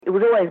It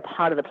was always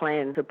part of the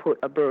plan to put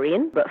a brewery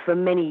in, but for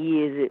many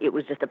years it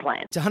was just a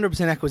plan. It's a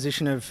 100%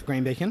 acquisition of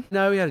Green Beacon.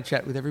 No, we had a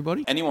chat with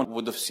everybody. Anyone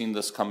would have seen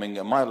this coming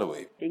a mile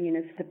away.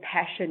 It's the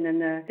passion and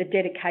the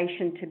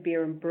dedication to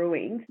beer and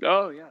brewing.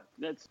 Oh, yeah.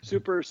 That's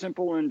super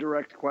simple and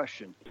direct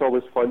question. It's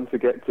always fun to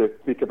get to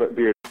speak about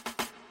beer.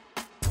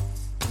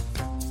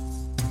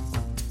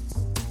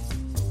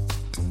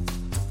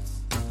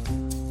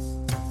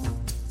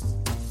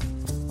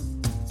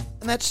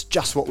 And that's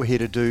just what we're here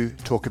to do,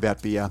 talk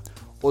about beer.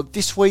 Or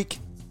this week,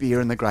 beer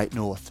in the Great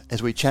North,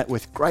 as we chat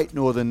with Great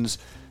Northern's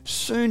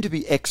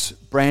soon-to-be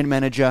ex-brand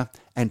manager,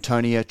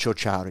 Antonia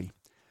Ciorciari.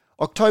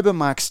 October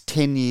marks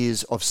 10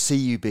 years of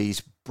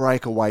CUB's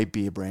breakaway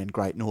beer brand,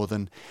 Great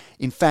Northern.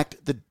 In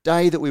fact, the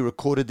day that we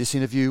recorded this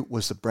interview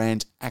was the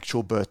brand's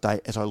actual birthday,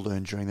 as I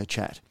learned during the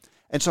chat.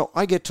 And so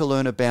I get to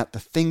learn about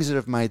the things that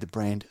have made the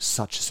brand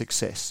such a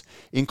success,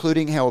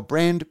 including how a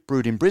brand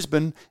brewed in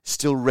Brisbane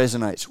still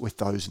resonates with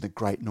those in the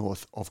Great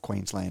North of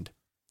Queensland.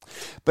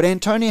 But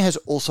Antonia has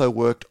also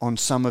worked on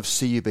some of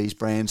CUB's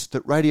brands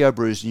that Radio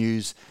Brews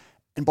News,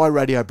 and by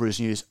Radio Brews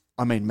News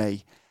I mean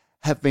me,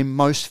 have been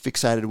most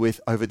fixated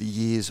with over the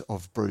years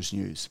of Brews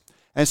News.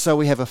 And so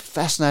we have a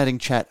fascinating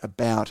chat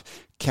about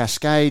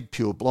Cascade,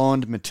 Pure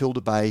Blonde,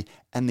 Matilda Bay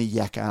and the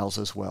Yak Ales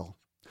as well.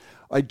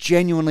 I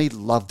genuinely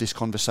love this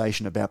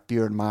conversation about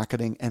beer and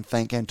marketing and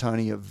thank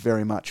Antonia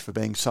very much for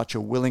being such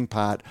a willing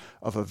part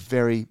of a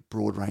very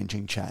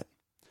broad-ranging chat.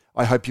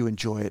 I hope you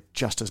enjoy it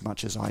just as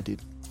much as I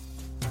did.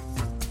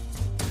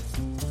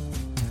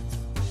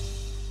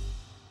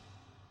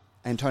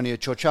 Antonia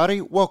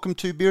Ciorciari, welcome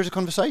to Beer as a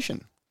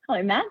Conversation.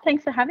 Hello, Matt.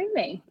 Thanks for having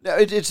me.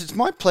 It's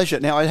my pleasure.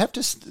 Now, I have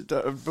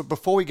to,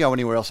 before we go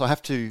anywhere else, I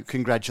have to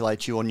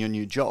congratulate you on your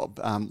new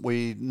job.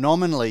 We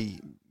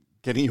nominally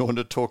getting you on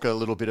to talk a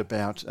little bit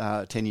about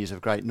 10 years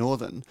of Great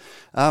Northern,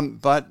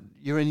 but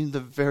you're in the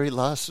very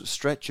last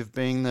stretch of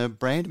being the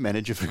brand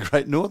manager for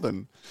Great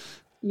Northern.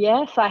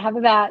 Yes, I have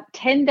about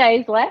 10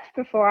 days left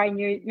before I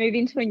move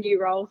into a new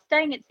role,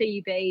 staying at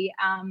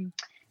CUB,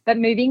 but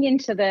moving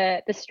into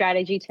the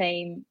strategy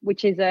team,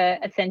 which is a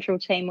central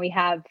team we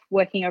have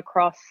working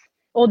across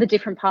all the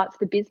different parts of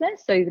the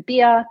business. So the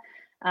beer,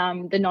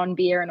 the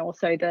non-beer, and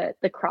also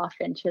the craft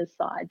ventures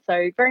side.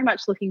 So very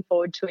much looking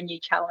forward to a new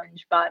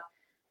challenge, but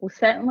we'll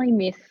certainly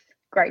miss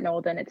Great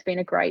Northern. It's been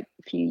a great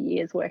few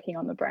years working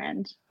on the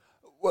brand.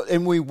 Well,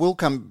 and we will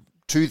come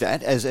to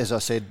that. As I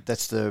said,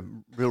 that's the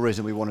real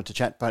reason we wanted to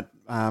chat. But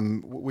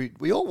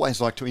we always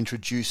like to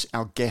introduce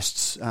our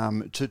guests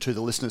to the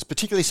listeners,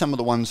 particularly some of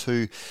the ones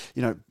who,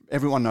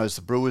 everyone knows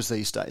the brewers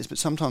these days, but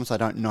sometimes they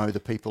don't know the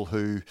people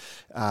who,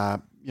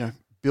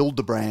 build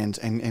the brands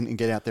and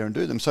get out there and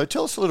do them. So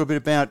tell us a little bit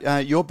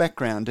about your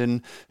background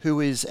and who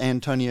is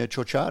Antonia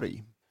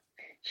Ciorciari?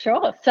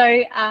 Sure.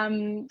 So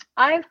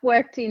I've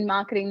worked in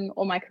marketing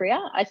all my career.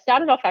 I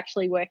started off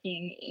actually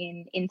working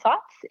in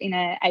insights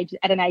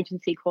at an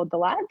agency called The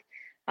Lab.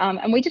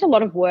 And we did a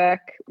lot of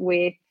work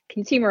with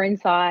consumer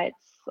insights,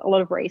 a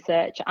lot of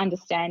research,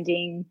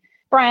 understanding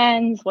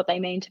brands, what they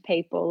mean to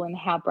people, and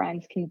how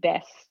brands can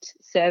best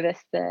service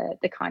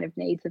the kind of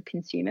needs of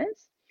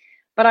consumers.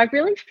 But I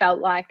really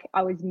felt like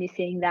I was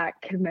missing that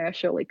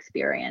commercial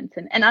experience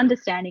and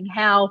understanding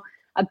how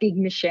a big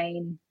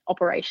machine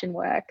operation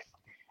works.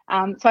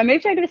 So I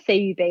moved over to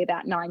CUB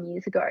about 9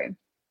 years ago.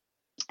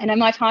 And in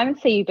my time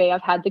at CUB,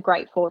 I've had the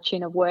great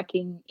fortune of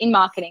working in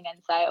marketing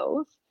and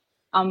sales.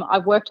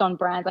 I've worked on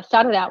brands. I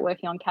started out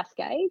working on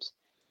Cascade.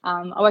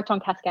 I worked on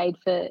Cascade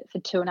for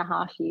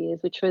 2.5 years,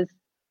 which was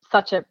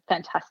such a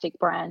fantastic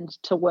brand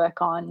to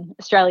work on.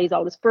 Australia's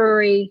oldest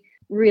brewery,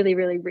 really,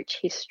 really rich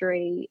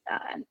history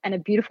and a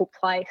beautiful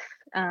place.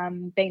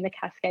 Being the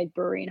Cascade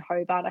Brewery in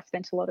Hobart, I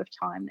spent a lot of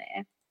time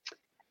there.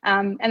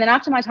 And then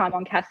after my time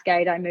on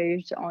Cascade, I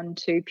moved on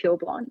to Pure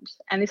Blonde.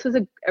 And this was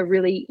a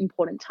really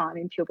important time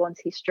in Pure Blonde's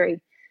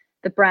history.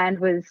 The brand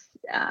was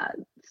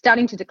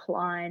starting to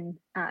decline,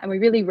 and we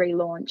really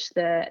relaunched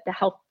the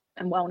health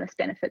and wellness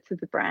benefits of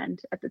the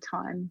brand at the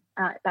time,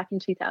 back in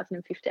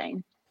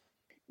 2015.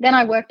 Then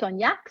I worked on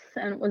Yaks,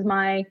 and it was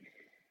my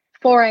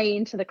foray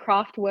into the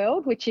craft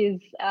world, which is,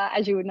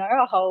 as you would know,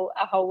 a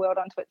whole world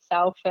unto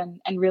itself,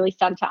 and really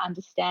started to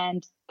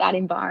understand that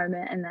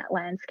environment and that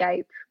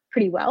landscape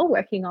pretty well,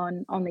 working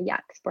on the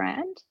Yaks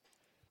brand.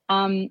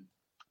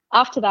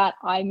 After that,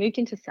 I moved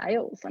into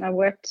sales and I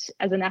worked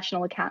as a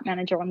national account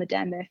manager on the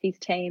Dan Murphy's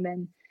team.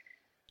 And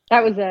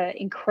that was an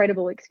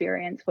incredible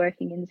experience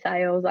working in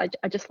sales. I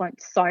just learned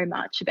so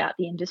much about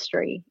the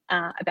industry,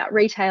 about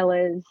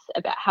retailers,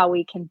 about how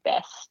we can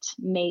best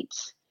meet,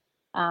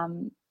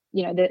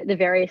 the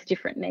various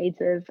different needs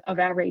of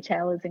our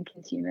retailers and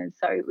consumers.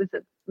 So it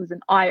was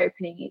an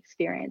eye-opening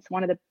experience.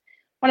 One of the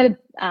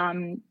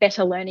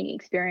better learning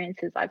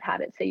experiences I've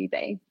had at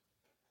CUB.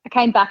 I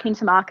came back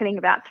into marketing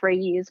about 3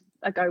 years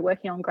ago,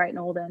 working on Great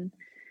Northern.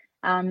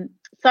 I've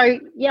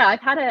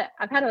had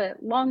a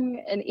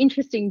long and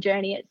interesting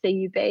journey at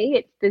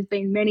CUB. There's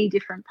been many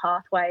different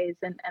pathways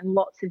and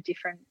lots of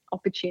different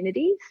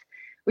opportunities,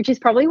 which is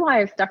probably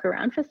why I've stuck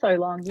around for so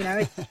long.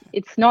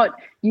 It's not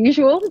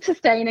usual to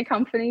stay in a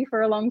company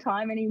for a long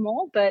time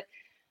anymore, but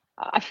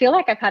I feel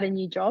like I've had a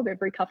new job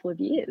every couple of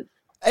years.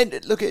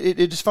 And look,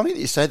 it's funny that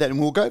you say that, and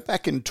we'll go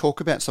back and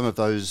talk about some of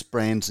those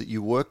brands that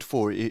you worked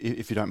for,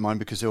 if you don't mind,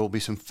 because there will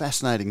be some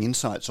fascinating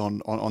insights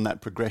on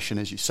that progression,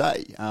 as you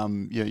say.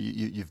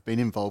 You've been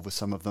involved with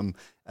some of them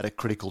at a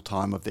critical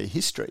time of their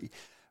history,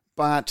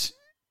 but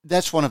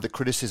that's one of the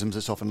criticisms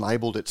that's often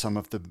labelled at some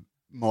of the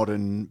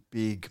modern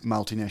big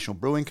multinational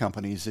brewing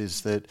companies is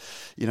that,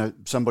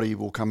 somebody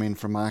will come in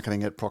from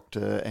marketing at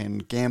Procter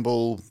and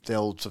Gamble,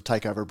 they'll sort of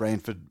take over a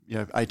brand for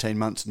 18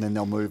 months and then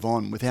they'll move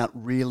on without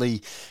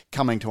really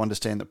coming to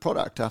understand the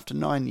product. After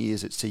 9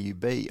 years at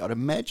CUB, I'd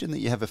imagine that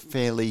you have a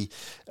fairly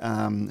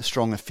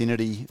strong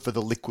affinity for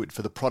the liquid,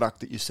 for the product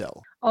that you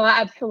sell. Oh,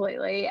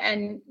 absolutely.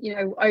 And,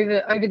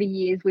 over the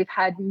years, we've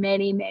had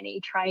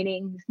many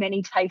trainings,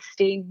 many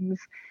tastings,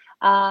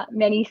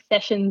 many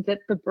sessions at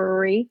the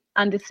brewery,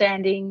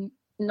 understanding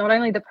not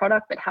only the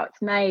product, but how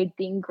it's made,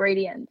 the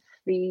ingredients,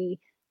 the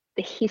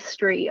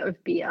history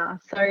of beer.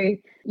 So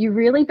you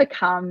really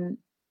become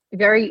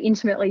very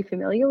intimately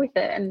familiar with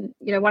it. And,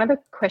 one of the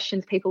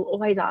questions people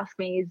always ask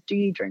me is, do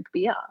you drink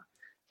beer?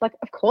 It's like,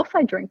 of course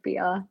I drink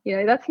beer.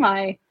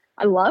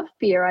 I love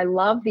beer. I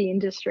love the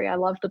industry. I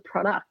love the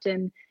product.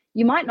 And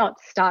you might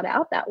not start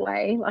out that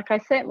way. Like I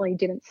certainly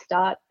didn't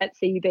start at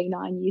CUB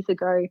 9 years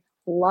ago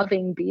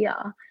loving beer.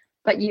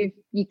 But you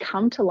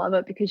come to love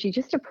it because you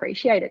just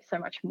appreciate it so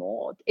much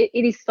more. It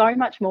is so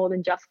much more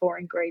than just 4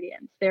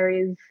 ingredients.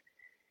 It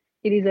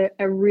is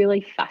a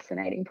really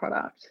fascinating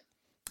product.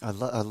 I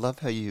love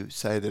how you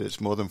say that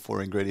it's more than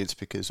 4 ingredients,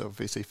 because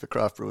obviously for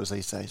craft brewers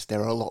these days,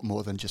 there are a lot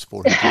more than just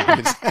 4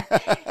 ingredients.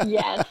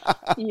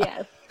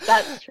 Yes,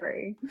 that's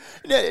true.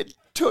 Now,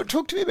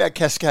 talk to me about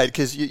Cascade,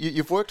 because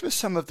you've worked with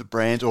some of the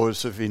brands, or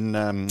sort of in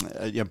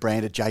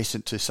brand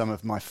adjacent to some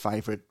of my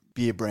favourite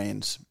beer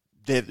brands.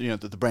 They're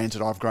the brands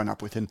that I've grown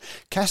up with, and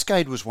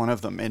Cascade was one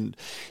of them, and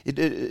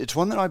it's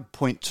one that I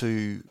point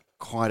to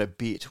quite a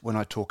bit when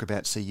I talk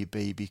about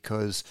CUB,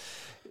 because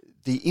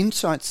the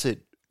insights that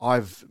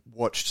I've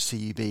watched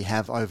CUB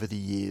have over the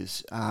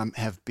years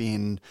have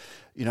been,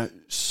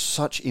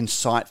 such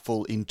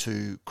insightful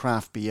into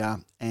craft beer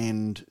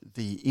and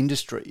the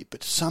industry,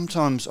 but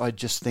sometimes I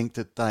just think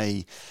that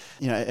they,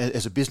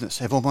 as a business,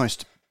 have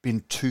almost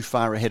been too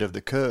far ahead of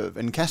the curve,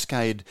 and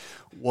Cascade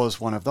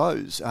was one of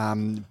those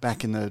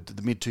back in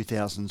the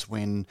mid-2000s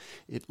when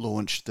it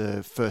launched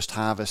the First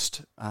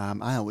Harvest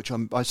Ale, which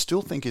I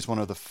still think is one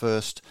of the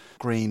first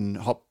green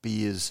hop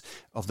beers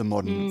of the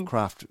modern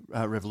craft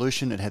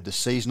revolution. It had the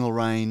seasonal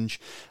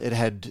range. It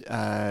had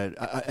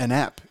an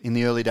app in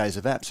the early days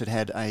of apps. It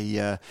had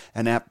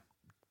an app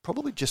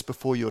probably just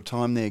before your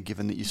time there,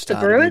 given that you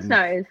started. The Brewer's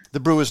Nose. The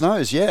Brewer's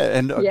Nose, yeah.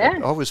 And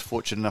I was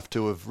fortunate enough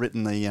to have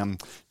written the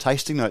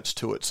tasting notes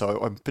to it, so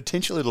I'm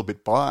potentially a little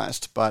bit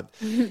biased, but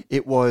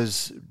it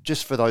was,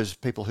 just for those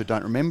people who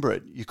don't remember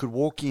it, you could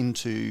walk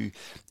into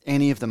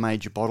any of the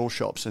major bottle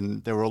shops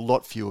and there were a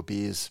lot fewer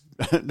beers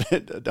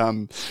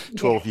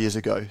 12 years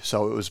ago,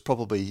 so it was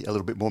probably a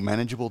little bit more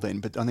manageable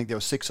then, but I think there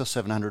were 600 or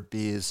 700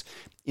 beers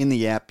in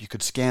the app. You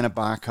could scan a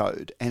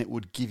barcode and it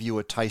would give you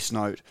a taste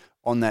note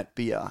on that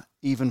beer,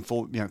 even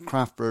for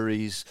craft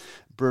breweries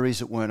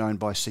that weren't owned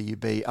by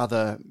CUB,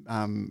 other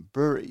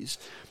breweries.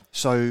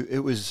 So it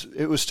was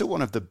still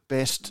one of the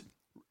best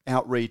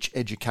outreach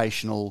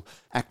educational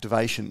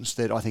activations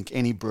that I think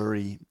any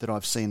brewery that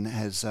I've seen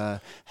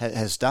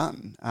has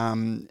done.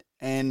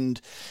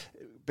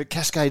 But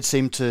Cascade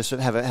seemed to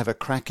sort of have a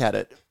crack at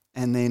it,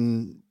 and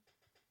then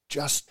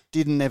just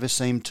didn't ever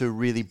seem to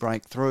really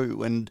break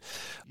through, and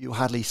you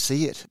hardly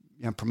see it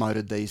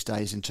promoted these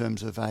days in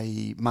terms of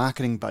a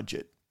marketing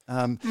budget.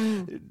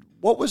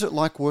 What was it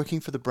like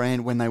working for the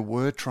brand when they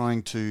were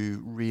trying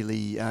to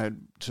really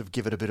sort of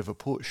give it a bit of a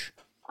push?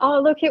 Oh,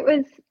 look, it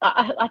was,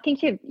 I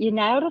think you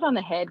nailed it on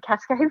the head.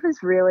 Cascade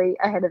was really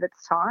ahead of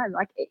its time.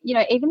 Like,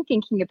 even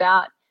thinking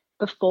about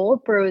before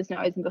Brewer's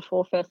Nose and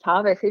before First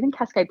Harvest, even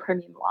Cascade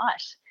Premium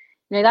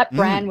Light, that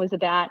brand was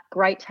about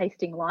great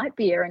tasting light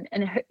beer,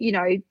 and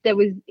it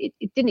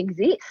didn't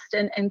exist.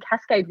 And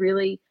Cascade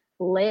really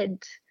led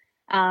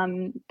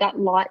that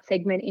light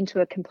segment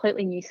into a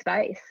completely new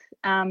space.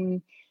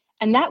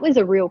 And that was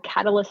a real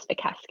catalyst for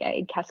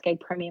Cascade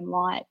Premium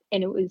Light.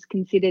 And it was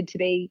considered to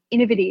be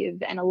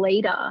innovative and a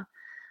leader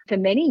for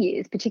many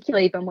years,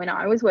 particularly even when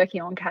I was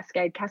working on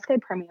Cascade.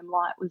 Cascade Premium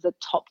Light was a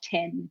top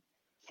 10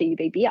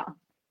 CUB beer.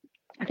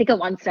 I think at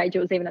one stage it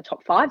was even a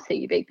top 5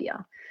 CUB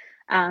beer.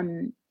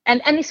 And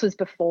this was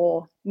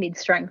before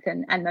mid-strength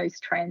and those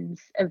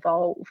trends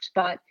evolved.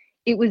 But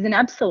it was an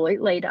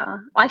absolute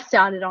leader. I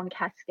started on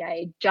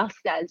Cascade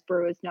just as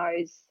Brewer's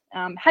Nose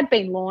had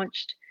been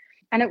launched.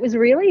 And it was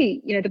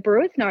really, the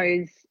Brewer's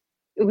Nose,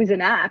 it was an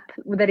app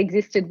that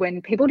existed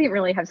when people didn't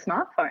really have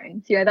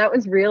smartphones. That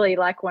was really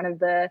like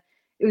they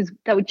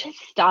were just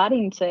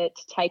starting to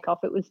take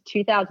off. It was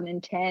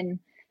 2010.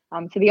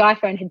 So the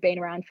iPhone had been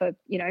around for,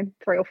 3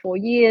 or 4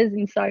 years.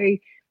 And so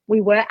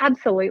we were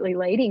absolutely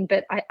leading,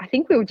 but I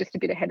think we were just a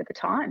bit ahead of the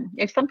time.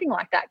 If something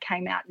like that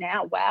came out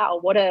now,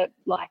 wow,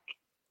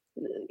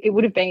 it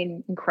would have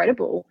been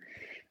incredible.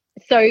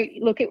 So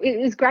look, it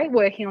was great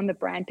working on the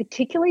brand,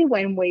 particularly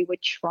when we were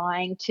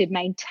trying to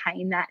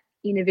maintain that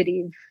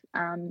innovative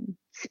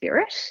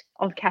spirit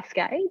of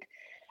Cascade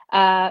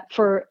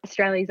for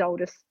Australia's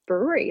oldest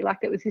brewery.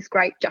 Like, there was this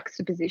great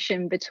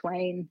juxtaposition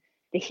between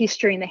the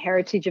history and the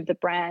heritage of the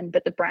brand,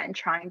 but the brand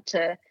trying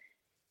to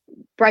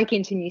break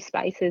into new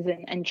spaces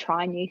and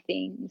try new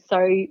things.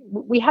 So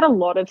we had a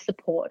lot of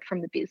support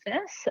from the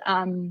business.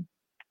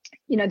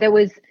 There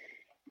was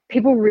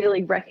people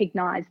really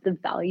recognized the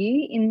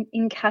value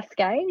in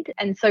Cascade.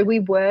 And so we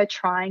were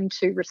trying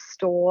to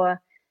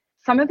restore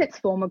some of its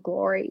former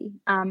glory.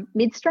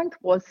 Mid-strength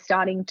was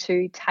starting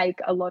to take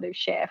a lot of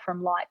share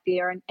from light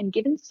beer. And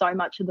given so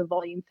much of the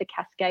volume for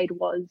Cascade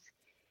was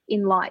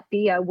in light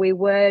beer, we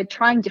were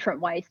trying different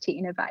ways to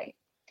innovate.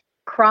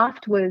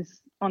 Craft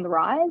was on the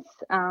rise,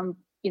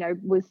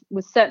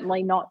 was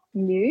certainly not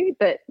new,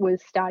 but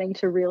was starting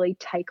to really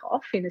take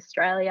off in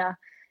Australia.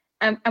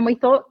 And we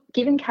thought,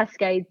 given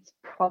Cascade's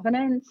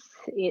provenance,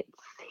 its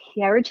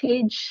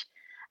heritage,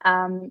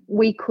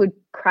 we could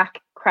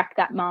crack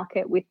that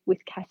market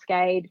with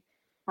Cascade.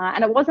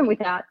 And it wasn't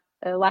without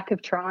a lack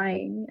of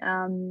trying.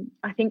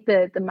 I think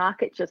the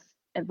market just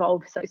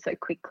evolved so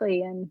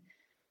quickly, and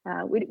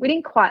we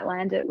didn't quite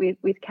land it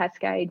with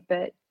Cascade,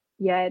 but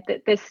yeah,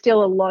 there's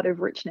still a lot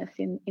of richness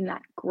in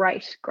that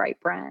great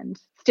brand.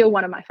 Still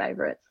one of my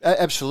favourites.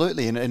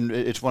 Absolutely, and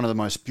it's one of the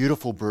most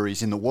beautiful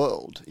breweries in the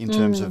world in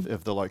terms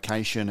of the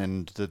location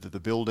and the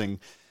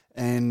building,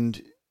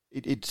 and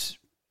it's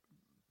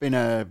been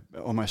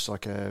almost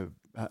like a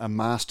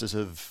masters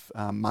of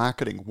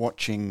marketing.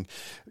 Watching,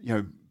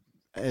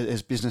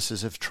 as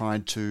businesses have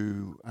tried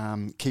to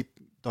keep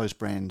those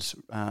brands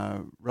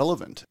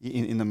relevant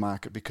in the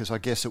market, because I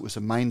guess it was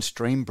a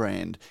mainstream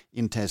brand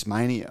in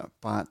Tasmania,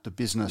 but the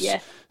business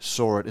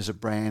saw it as a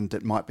brand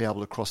that might be able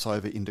to cross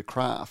over into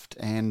craft.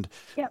 And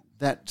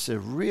that's a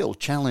real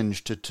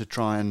challenge to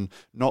try and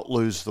not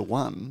lose the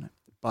one,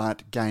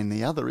 but gain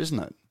the other, isn't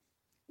it?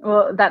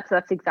 Well,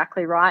 that's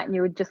exactly right. And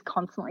you were just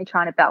constantly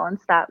trying to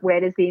balance that. Where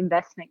does the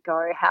investment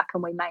go? How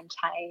can we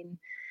maintain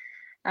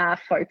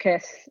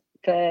focus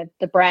for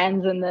the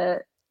brands and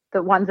the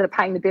ones that are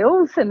paying the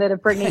bills and that are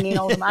bringing in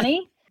all the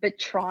money, but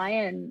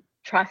try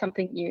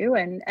something new.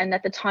 And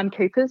at the time,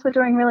 Coopers were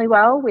doing really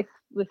well with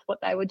what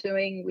they were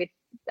doing with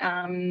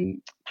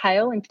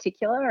Pale in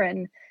particular,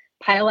 and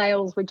Pale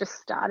ales were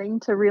just starting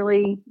to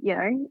really,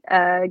 gain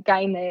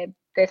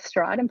their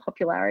stride and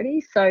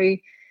popularity. So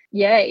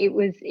yeah, it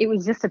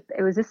was just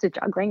a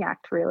juggling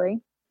act,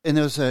 really. And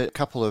there was a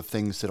couple of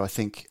things that I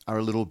think are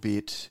a little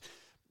bit,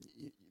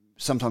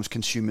 sometimes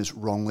consumers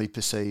wrongly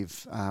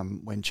perceive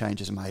when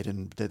changes are made,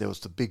 and there was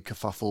the big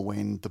kerfuffle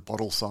when the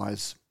bottle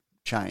size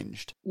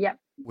changed. Yep.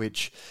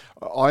 Which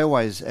I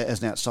always,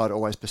 as an outsider,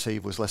 always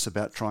perceived was less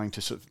about trying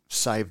to sort of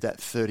save that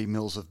 30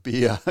 mils of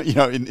beer,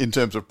 in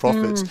terms of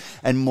profits,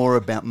 and more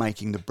about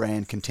making the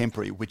brand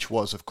contemporary, which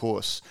was, of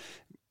course,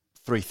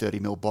 330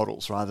 ml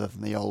bottles rather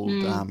than the old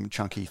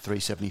chunky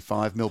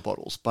 375 ml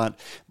bottles. But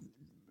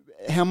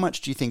how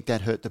much do you think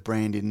that hurt the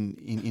brand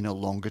in a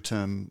longer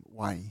term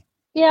way?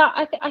 Yeah,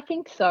 I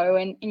think so,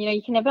 and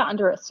you can never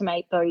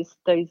underestimate those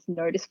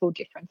noticeable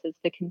differences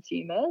for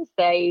consumers.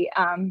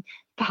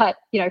 But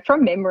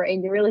from memory,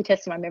 and you're really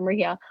testing my memory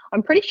here,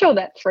 I'm pretty sure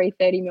that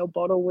 330 ml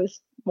bottle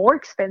was more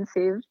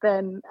expensive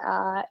than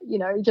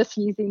just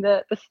using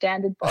the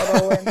standard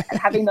bottle and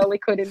having the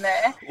liquid in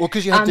there. Well,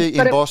 because you had the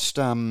embossed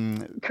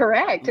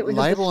correct, it was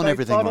label and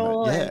everything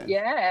bottle on it.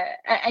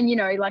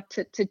 And like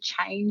to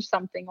change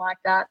something like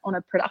that on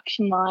a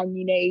production line,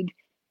 you need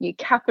new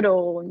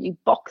capital, new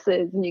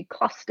boxes, new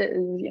clusters.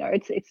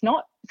 It's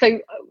not. So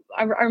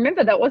I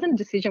remember that wasn't a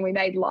decision we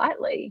made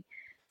lightly.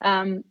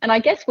 And I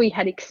guess we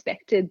had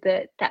expected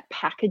that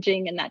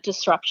packaging and that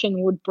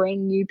disruption would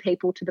bring new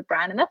people to the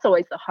brand. And that's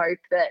always the hope,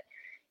 that,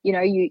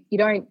 you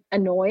don't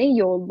annoy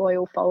your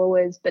loyal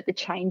followers, but the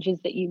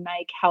changes that you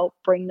make help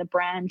bring the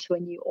brand to a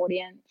new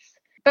audience.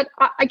 But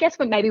I guess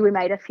maybe we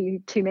made a few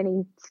too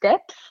many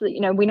steps. We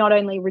not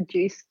only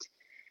reduced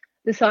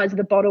the size of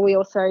the bottle, we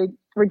also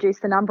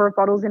reduced the number of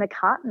bottles in a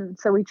carton.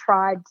 So we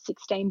tried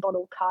 16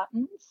 bottle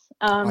cartons.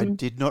 I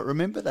did not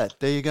remember that.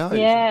 There you go.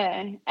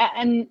 Yeah.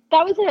 And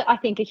that was, I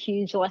think, a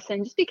huge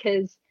lesson, just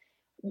because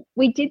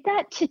we did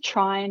that to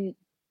try and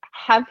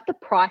have the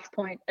price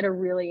point at a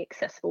really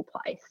accessible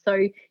place.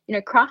 So,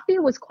 craft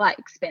beer was quite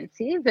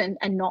expensive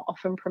and not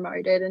often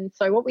promoted. And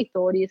so what we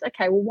thought is,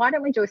 okay, well, why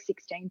don't we do a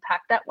 16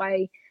 pack? That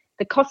way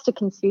the cost to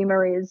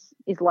consumer is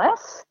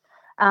less.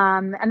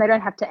 And they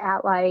don't have to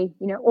outlay,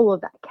 all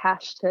of that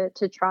cash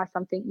to try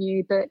something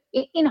new. But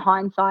in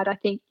hindsight, I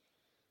think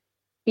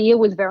beer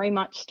was very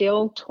much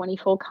still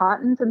 24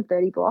 cartons and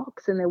 30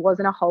 blocks, and there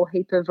wasn't a whole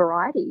heap of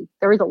variety.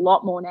 There is a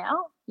lot more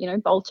now.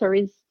 Bolter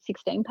is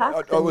 16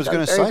 packs. I was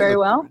going to say, very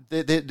well.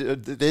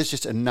 There's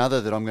just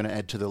another that I'm going to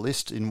add to the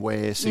list in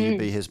where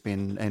CUB has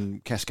been,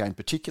 and Cascade in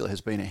particular,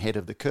 has been ahead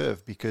of the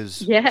curve,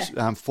 because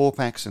 4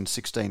 packs and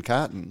 16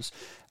 cartons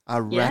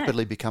are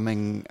rapidly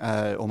becoming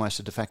almost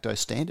a de facto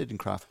standard in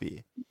craft beer.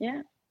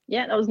 Yeah,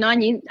 that was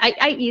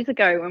 8 years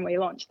ago when we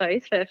launched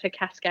those for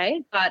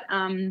Cascade. But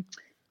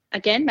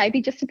again,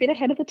 maybe just a bit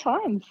ahead of the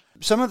times.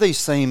 Some of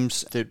these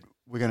themes that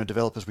we're going to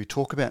develop as we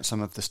talk about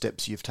some of the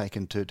steps you've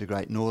taken to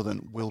Great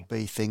Northern will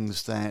be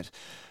things that,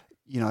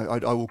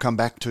 I will come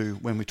back to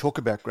when we talk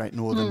about Great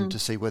Northern to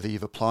see whether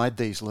you've applied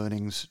these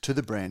learnings to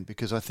the brand,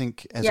 because I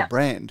think as a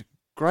brand,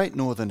 Great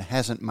Northern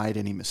hasn't made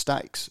any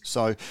mistakes.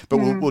 So, but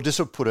we'll just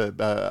sort of put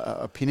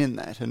a pin in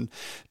that and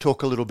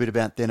talk a little bit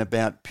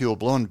about Pure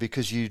Blonde,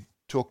 because you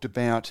talked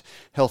about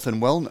health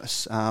and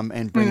wellness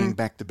and bringing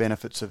back the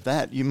benefits of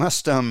that. You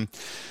must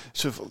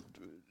sort of,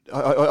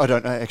 I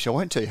don't know, actually I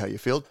won't tell you how you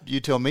feel. You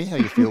tell me how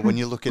you feel when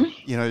you look at,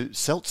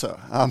 seltzer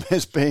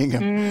as being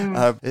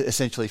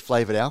essentially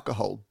flavoured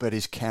alcohol, but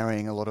is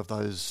carrying a lot of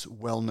those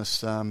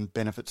wellness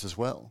benefits as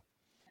well.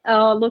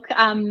 Oh, look,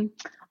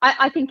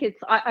 I think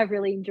I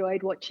really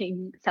enjoyed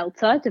watching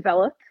seltzer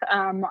develop.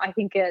 I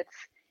think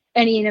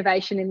any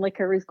innovation in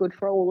liquor is good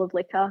for all of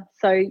liquor.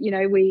 So,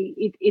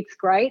 it's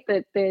great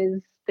that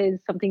there's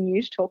something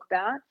new to talk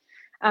about.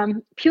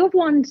 Pure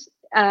Blonde,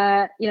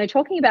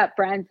 talking about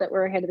brands that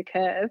were ahead of the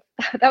curve,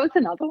 that was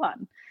another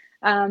one.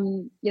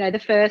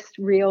 The first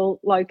real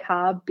low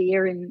carb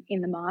beer in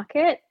the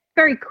market,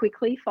 very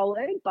quickly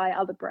followed by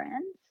other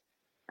brands.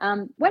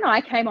 When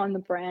I came on the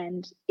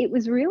brand, it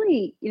was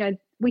really,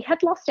 we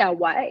had lost our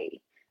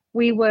way.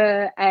 We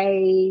were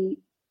a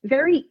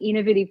very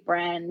innovative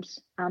brand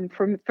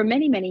for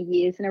many, many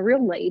years and a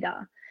real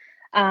leader.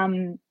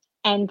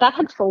 And that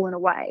had fallen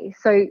away.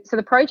 So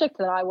the project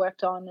that I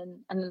worked on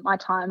and my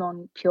time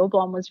on Pure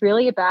Blonde was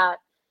really about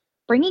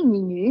bringing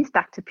new news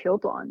back to Pure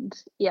Blonde.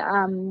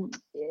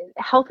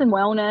 Health and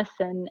wellness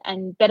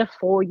and better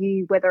for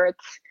you, whether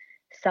it's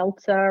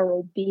seltzer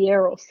or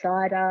beer or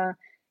cider,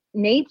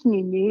 needs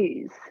new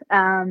news.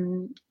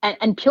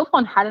 And Pure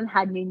Blonde hadn't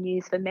had new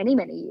news for many,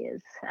 many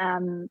years.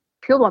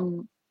 Pure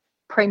Blonde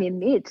Premium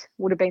Mid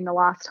would have been the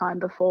last time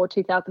before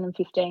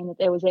 2015 that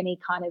there was any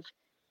kind of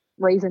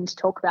reason to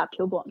talk about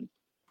Pure Blonde.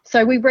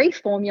 So we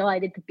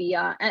reformulated the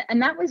beer,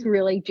 and that was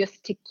really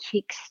just to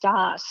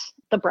kickstart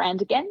the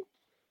brand again.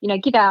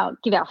 Give our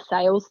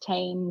sales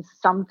teams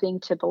something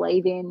to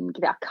believe in,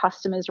 give our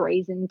customers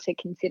reason to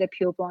consider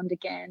Pure Blonde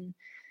again,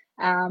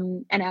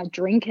 and our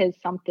drinkers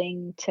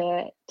something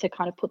to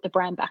kind of put the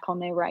brand back on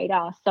their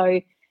radar. So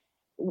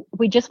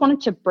we just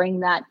wanted to bring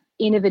that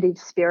innovative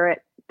spirit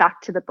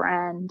back to the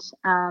brand,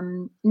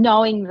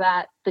 knowing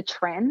that the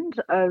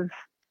trend of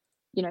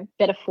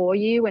better for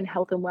you and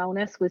health and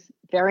wellness was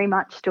very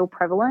much still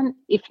prevalent,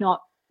 if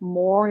not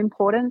more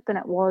important than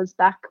it was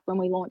back when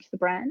we launched the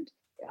brand.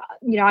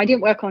 I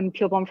didn't work on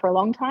Pure Blonde for a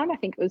long time. I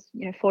think it was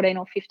 14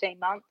 or 15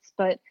 months,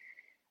 but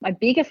my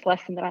biggest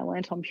lesson that I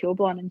learned on Pure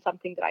Blonde, and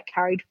something that I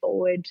carried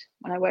forward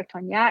when I worked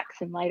on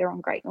Yaks and later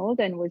on Great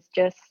Northern, was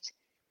just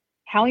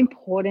how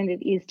important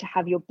it is to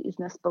have your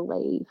business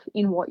believe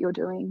in what you're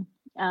doing.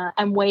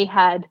 And we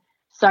had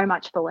so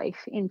much belief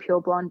in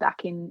Pure Blonde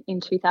back in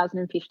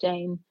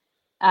 2015.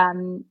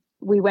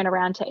 We went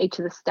around to each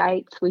of the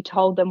states. We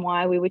told them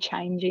why we were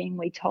changing.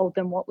 We told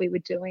them what we were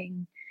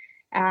doing.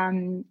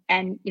 And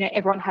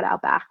everyone had our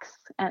backs.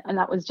 And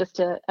that was just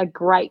a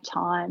great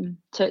time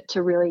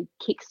to really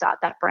kickstart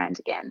that brand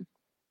again.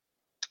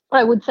 What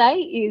I would say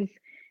is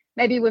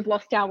maybe we've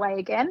lost our way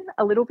again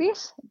a little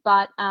bit,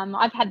 but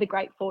I've had the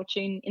great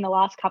fortune in the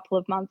last couple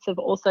of months of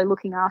also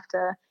looking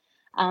after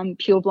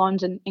Pure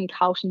Blonde and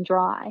Carlton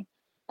Dry.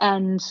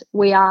 And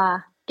we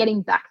are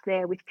getting back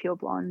there with Pure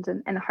Blonde,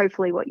 and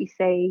hopefully what you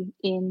see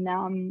in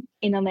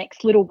the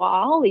next little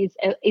while is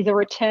a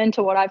return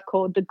to what I've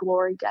called the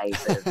glory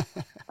days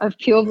of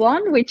Pure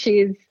Blonde, which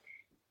is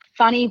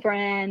funny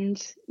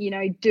brand,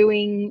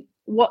 doing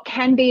what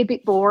can be a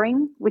bit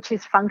boring, which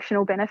is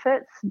functional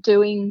benefits,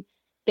 doing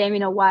them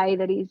in a way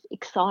that is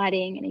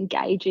exciting and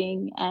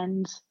engaging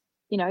and,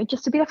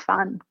 just a bit of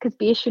fun, because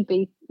beer should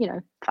be,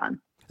 fun.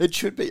 It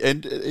should be.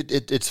 And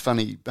it's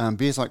funny.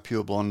 Beers like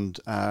Pure Blonde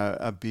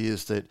are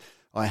beers that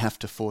I have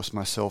to force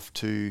myself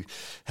to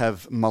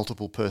have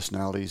multiple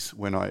personalities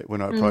when I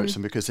approach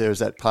them, because there is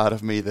that part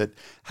of me that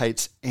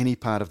hates any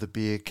part of the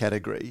beer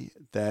category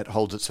that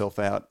holds itself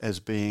out as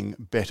being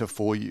better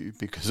for you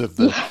because of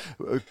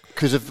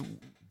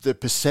the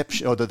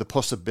perception or the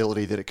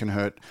possibility that it can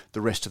hurt the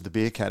rest of the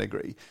beer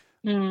category.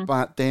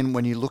 But then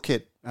when you look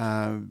at,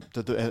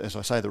 as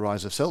I say, the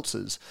rise of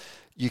seltzers,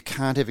 you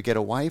can't ever get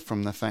away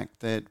from the fact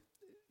that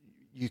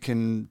you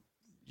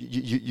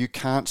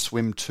can't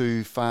swim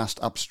too fast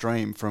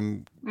upstream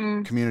from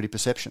community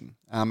perception.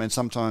 And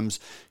sometimes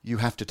you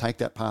have to take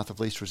that path of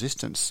least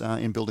resistance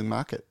in building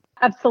market.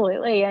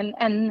 Absolutely.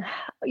 And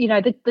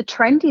the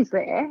trend is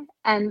there.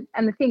 And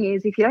the thing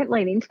is, if you don't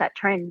lean into that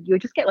trend, you'll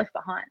just get left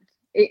behind.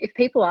 If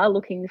people are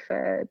looking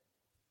for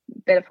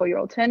better for your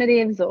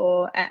alternatives,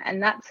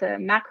 and that's a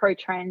macro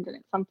trend, and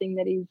it's something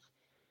that is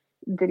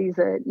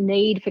a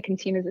need for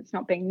consumers that's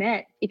not being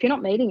met, if you're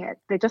not meeting it,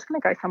 they're just going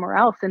to go somewhere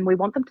else. And we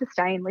want them to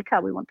stay in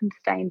liquor. We want them to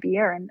stay in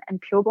beer.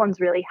 And Pure Blonde's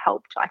really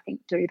helped, I think,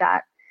 do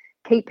that.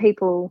 Keep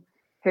people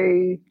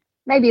who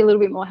maybe a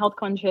little bit more health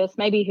conscious,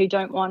 maybe who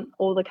don't want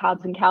all the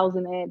carbs and calories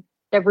in their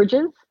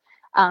beverages.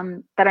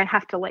 They don't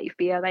have to leave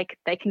beer.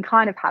 They can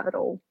kind of have it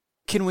all.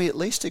 Can we at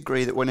least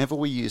agree that whenever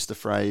we use the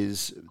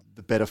phrase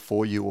 "the better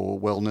for you" or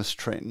 "wellness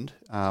trend,"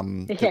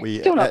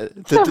 still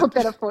not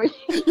better for you.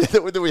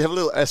 that we have a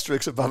little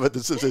asterisk above it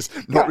that says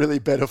 "not really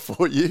better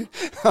for you"?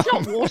 It's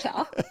not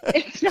water.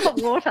 It's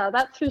not water.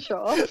 That's for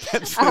sure.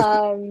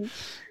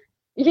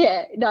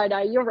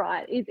 No, you're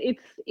right.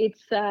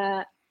 It's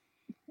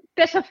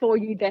better for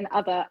you than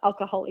other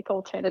alcoholic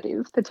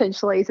alternatives.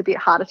 Potentially is a bit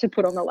harder to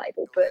put on the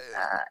label, but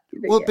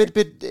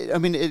I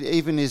mean,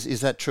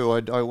 is that true?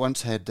 I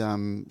once had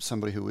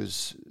somebody who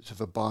was sort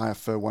of a buyer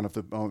for one of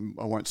the.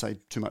 I won't say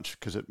too much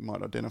because it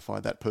might identify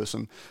that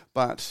person,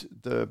 but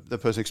the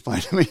person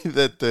explained to me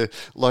that the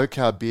low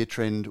carb beer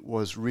trend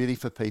was really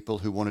for people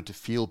who wanted to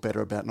feel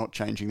better about not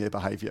changing their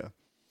behaviour.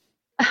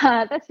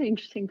 That's an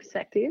interesting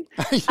perspective.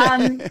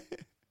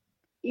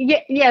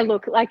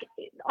 Look, like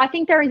I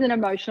think there is an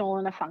emotional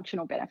and a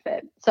functional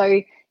benefit.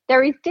 So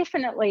there is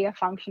definitely a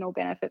functional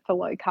benefit for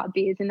low carb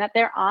beers in that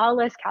there are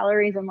less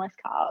calories and less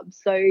carbs.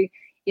 So,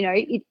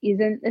 it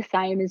isn't the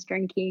same as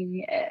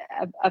drinking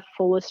a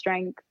fuller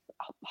strength,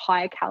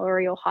 higher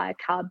calorie or higher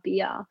carb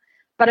beer.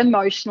 But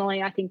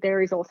emotionally, I think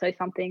there is also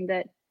something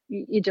that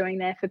you're doing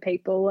there for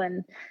people.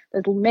 And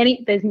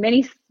there's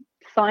many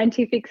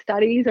scientific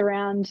studies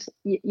around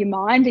your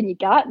mind and your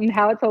gut and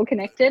how it's all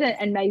connected,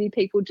 and maybe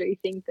people do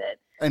think that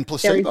and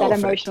placebo there is that effect.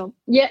 emotional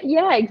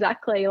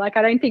exactly. Like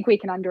I don't think we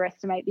can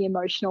underestimate the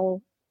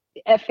emotional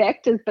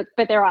effect,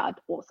 but there are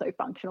also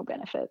functional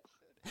benefits.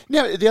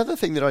 Now, the other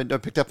thing that I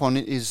picked up on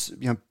is,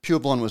 Pure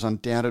Blonde was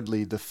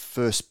undoubtedly the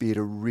first beer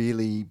to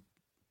really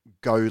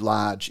go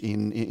large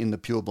in the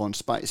Pure Blonde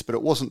space, but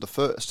it wasn't the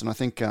first. And I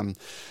think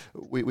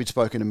we'd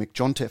spoken to Mick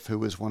Jonteff, who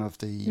was one of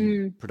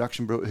the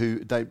production brewers, who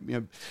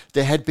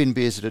there had been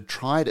beers that had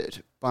tried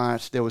it,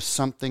 but there was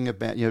something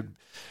about,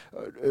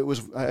 it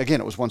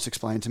was once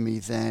explained to me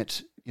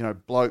that,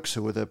 blokes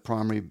who were the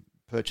primary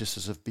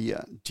purchasers of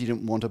beer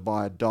didn't want to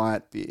buy a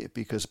diet beer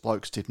because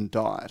blokes didn't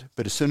diet.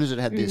 But as soon as it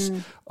had this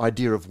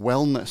idea of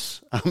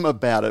wellness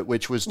about it,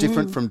 which was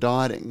different from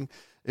dieting,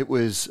 it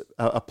was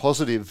a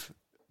positive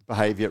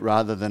behaviour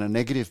rather than a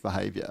negative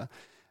behaviour.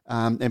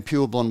 And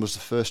Pure Blonde was the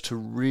first to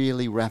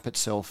really wrap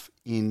itself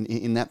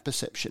in that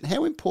perception.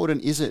 How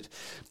important is it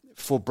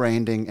for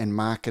branding and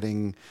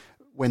marketing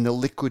when the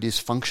liquid is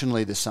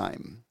functionally the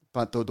same,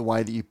 but the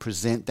way that you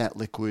present that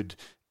liquid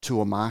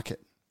to a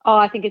market? Oh,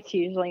 I think it's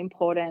hugely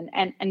important.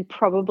 And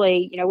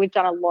probably, we've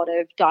done a lot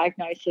of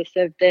diagnosis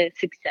of the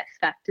success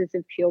factors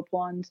of Pure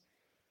Blonde.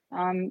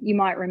 You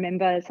might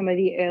remember some of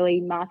the early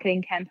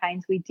marketing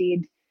campaigns we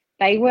did.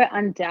 They were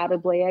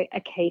undoubtedly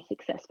a key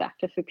success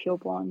factor for Pure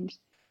Blonde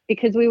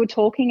because we were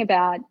talking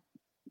about,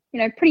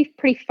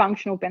 pretty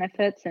functional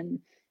benefits and,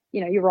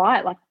 you're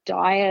right, like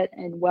diet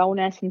and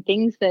wellness and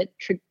things that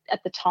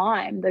at the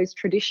time, those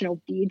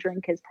traditional beer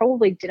drinkers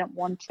probably didn't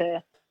want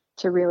to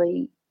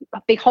really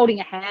be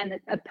holding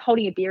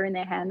a beer in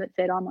their hand that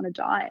said, I'm on a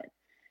diet.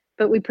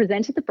 But we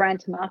presented the brand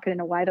to market in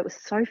a way that was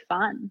so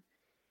fun.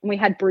 And we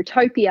had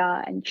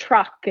Brewtopia and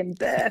Truck and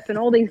Burp and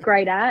all these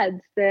great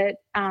ads that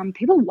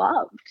people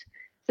loved.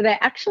 So they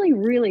actually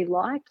really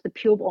liked the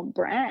Pure Blonde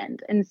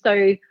brand. And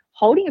so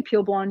holding a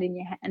Pure Blonde in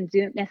your hand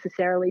didn't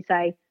necessarily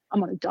say,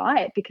 I'm on a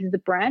diet, because the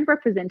brand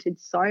represented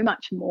so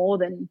much more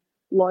than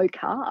low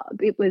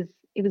carb. It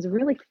was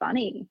really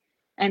funny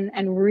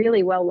and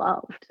really well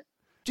loved.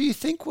 Do you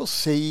think we'll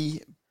see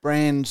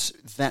brands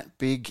that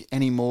big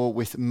anymore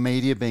with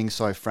media being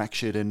so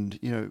fractured? And,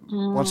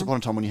 once upon a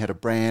time when you had a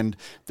brand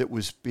that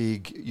was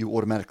big, you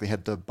automatically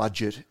had the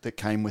budget that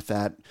came with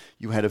that.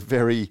 You had a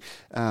very,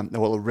 a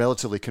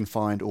relatively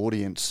confined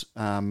audience,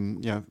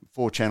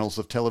 4 channels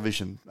of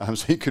television.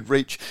 So you could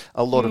reach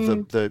a lot of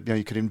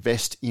you could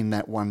invest in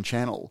that one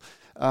channel.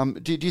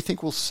 Do you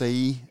think we'll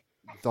see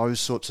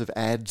those sorts of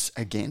ads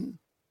again?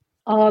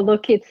 Oh,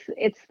 look, it's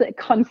the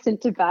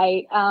constant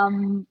debate.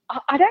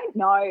 I don't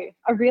know.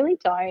 I really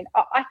don't.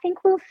 I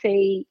think we'll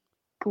see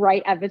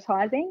great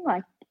advertising,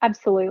 like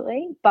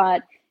absolutely.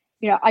 But,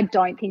 I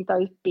don't think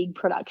those big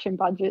production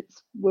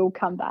budgets will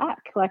come back.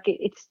 Like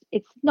it's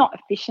not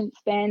efficient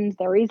spend.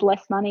 There is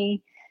less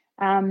money.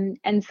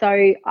 And so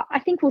I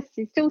think we'll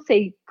still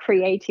see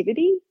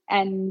creativity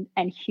and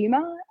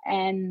humour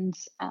and,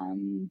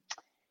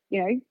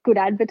 good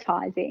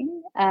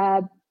advertising.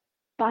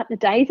 But the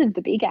days of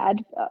the big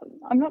ad,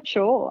 I'm not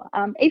sure.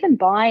 Even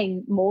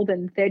buying more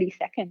than 30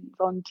 seconds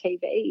on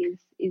TV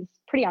is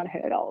pretty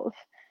unheard of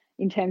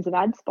in terms of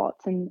ad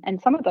spots.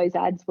 And some of those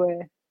ads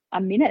were a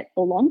minute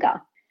or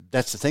longer.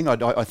 That's the thing.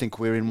 I think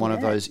we're in one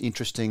of those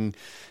interesting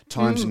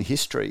times in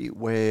history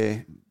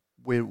where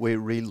we're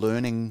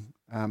relearning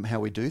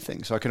how we do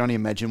things. So I can only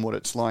imagine what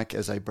it's like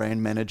as a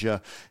brand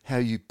manager, how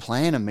you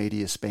plan a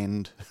media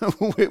spend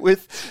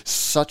with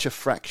such a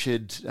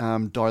fractured,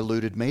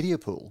 diluted media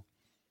pool.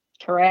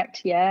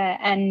 Correct, yeah.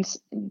 And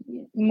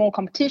more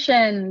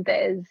competition,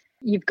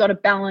 you've got to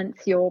balance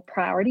your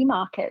priority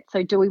market.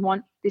 So do we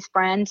want this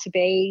brand to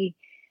be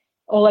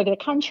all over the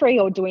country,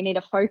 or do we need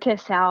to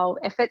focus our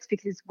efforts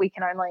because we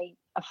can only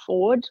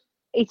afford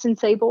Eastern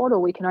Seaboard or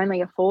we can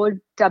only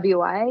afford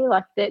WA?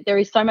 Like there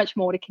is so much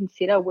more to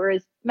consider,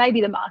 whereas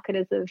maybe the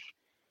marketers of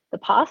the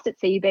past at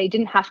CUB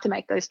didn't have to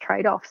make those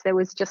trade-offs. There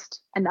was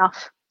just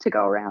enough to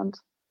go around.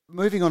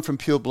 Moving on from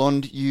Pure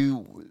Blonde,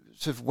 you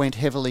sort of went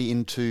heavily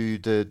into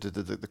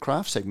the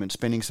craft segment,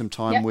 spending some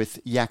time with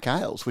Yak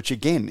Ales, which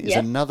again is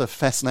another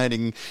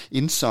fascinating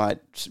insight.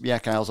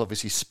 Yak Ales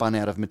obviously spun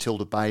out of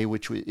Matilda Bay,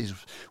 which is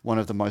one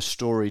of the most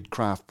storied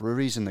craft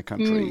breweries in the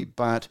country.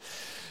 But,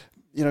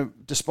 you know,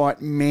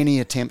 despite many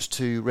attempts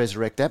to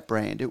resurrect that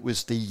brand, it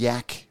was the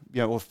Yak,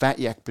 you know, or Fat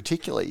Yak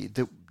particularly,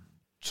 that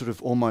sort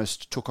of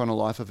almost took on a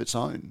life of its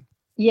own.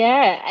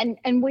 Yeah,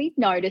 and we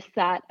noticed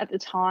that at the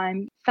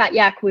time. Fat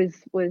Yak was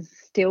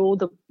still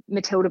the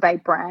Matilda Bay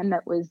brand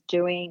that was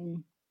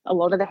doing a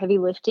lot of the heavy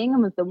lifting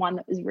and was the one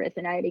that was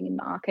resonating in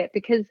market,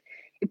 because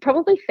it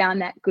probably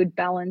found that good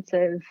balance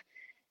of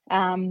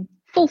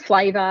full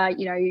flavour,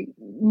 you know,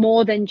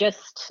 more than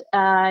just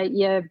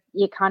your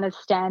kind of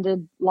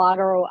standard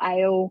lager or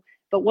ale,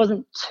 but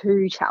wasn't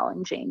too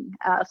challenging.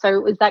 So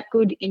it was that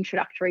good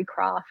introductory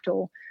craft,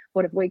 or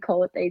whatever we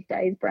call it these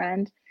days,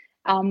 brand.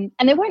 And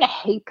there weren't a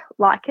heap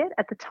like it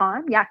at the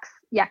time.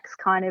 Yaks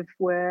kind of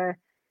were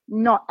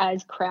not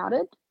as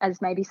crowded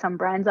as maybe some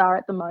brands are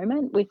at the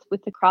moment with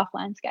the craft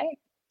landscape.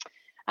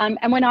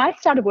 And when I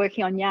started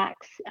working on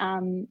Yaks,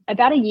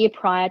 about a year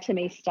prior to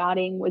me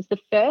starting, was the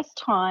first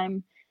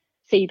time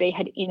CUB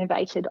had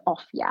innovated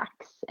off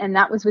Yaks, and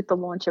that was with the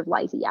launch of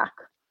Lazy Yak.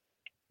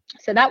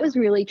 So that was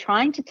really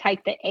trying to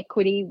take the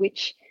equity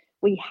which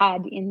we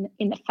had in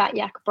the Fat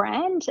Yak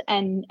brand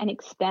and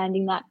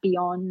expanding that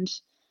beyond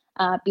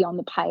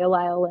the pale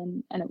ale,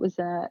 and it was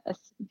I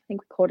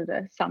think we called it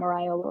a summer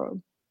ale or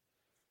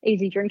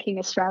easy drinking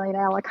Australian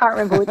ale. I can't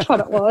remember which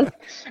one it was,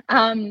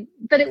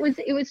 but it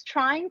was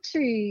trying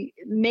to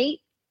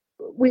meet.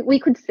 We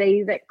could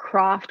see that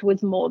craft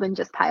was more than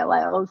just pale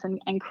ales,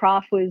 and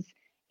craft was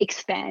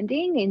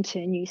expanding into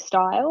new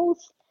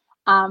styles,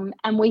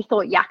 and we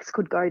thought Yaks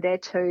could go there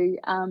too.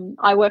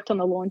 I worked on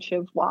the launch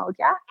of Wild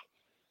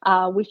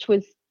Yak, which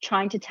was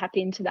trying to tap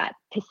into that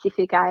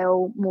Pacific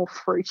ale, more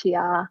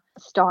fruitier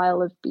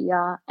style of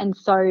beer. And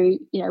so,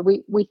 you know,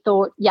 we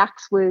thought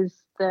Yaks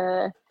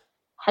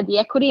had the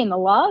equity and the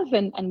love,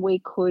 and we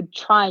could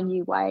try a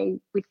new way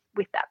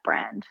with that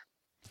brand.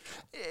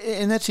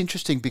 And that's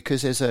interesting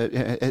because as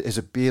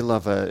a beer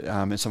lover,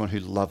 and someone who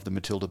loved the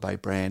Matilda Bay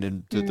brand,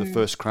 and the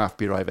first craft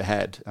beer I ever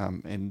had,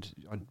 and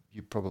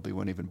you probably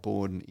weren't even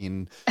born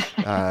in,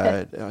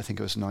 I think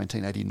it was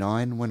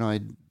 1989 or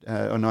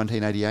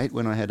 1988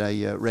 when I had a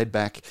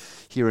Redback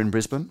here in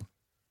Brisbane.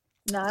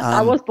 No,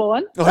 I was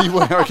born. Oh, you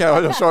were? Okay,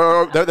 I'm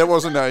sorry. That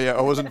wasn't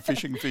I wasn't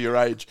fishing for your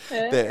age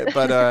there.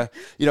 But,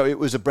 you know, it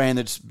was a brand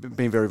that's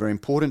been very, very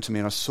important to me.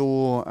 And I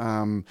saw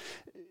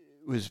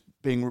it was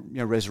being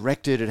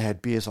resurrected. It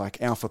had beers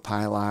like Alpha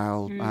Pale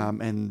Ale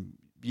and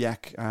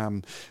Yak.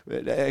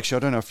 Actually, I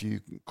don't know if you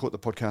caught the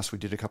podcast we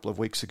did a couple of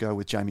weeks ago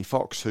with Jamie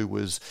Fox, who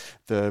was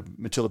the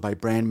Matilda Bay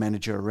brand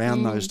manager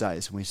around those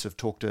days, and we sort of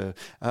talked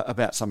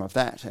about some of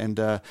that. And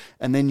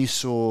then you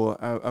saw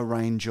a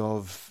range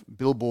of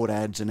billboard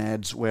ads and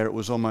ads where it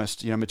was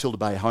almost, you know, Matilda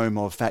Bay, home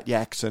of Fat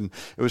Yaks, and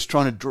it was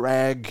trying to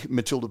drag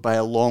Matilda Bay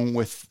along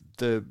with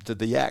the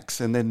Yaks.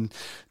 And then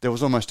there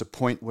was almost a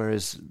point where,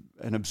 as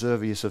an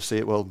observer, you sort of see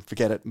it, well,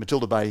 forget it,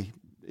 Matilda Bay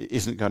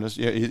isn't going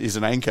to, is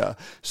an anchor,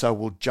 so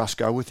we'll just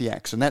go with the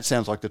Yaks. And that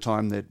sounds like the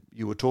time that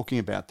you were talking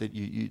about, that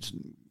you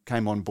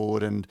came on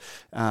board, and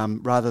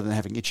rather than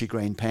having Itchy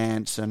Green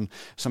Pants and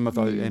some of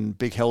those, and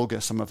Big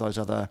Helga, some of those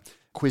other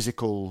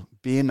quizzical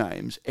beer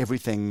names,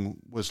 everything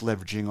was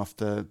leveraging off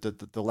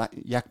the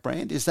Yak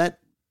brand. Is that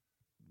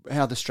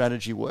how the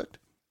strategy worked?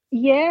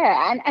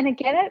 Yeah, and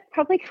again, it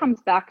probably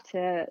comes back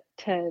to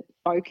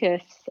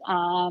focus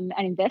and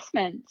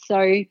investment.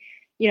 So,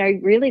 you know,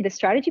 really the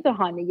strategy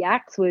behind the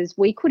Yaks was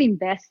we could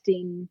invest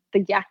in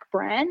the Yak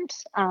brand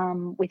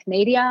with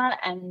media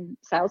and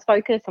sales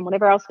focus and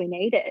whatever else we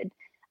needed.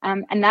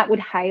 And that would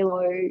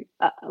halo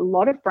a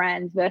lot of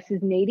brands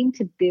versus needing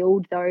to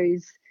build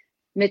those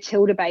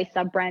Matilda Bay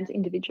sub-brands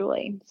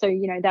individually. So,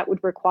 you know, that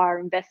would require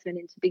investment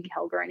into Big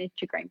Helga and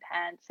Itchy Green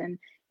Pants and,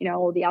 you know,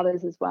 all the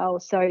others as well.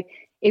 So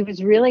it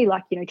was really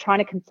like, you know, trying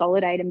to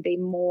consolidate and be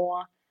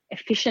more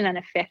efficient and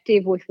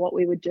effective with what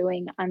we were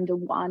doing under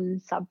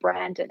one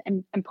sub-brand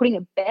and putting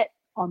a bet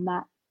on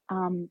that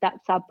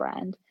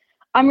sub-brand.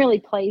 I'm really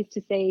pleased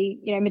to see,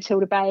 you know,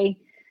 Matilda Bay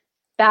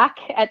back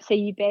at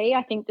CUB.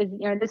 I think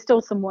there's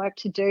still some work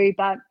to do,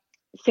 but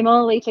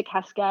similarly to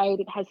Cascade,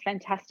 it has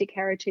fantastic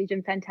heritage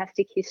and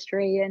fantastic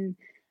history, and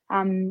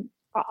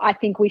I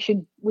think we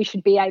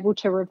should be able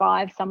to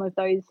revive some of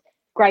those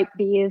great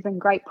beers and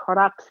great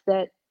products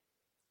that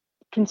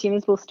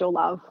consumers will still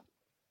love.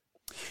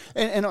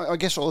 And I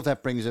guess all of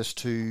that brings us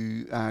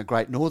to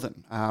Great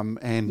Northern,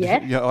 and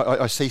yes. You know,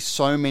 I see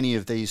so many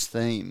of these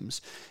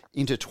themes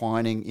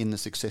intertwining in the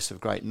success of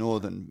Great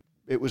Northern.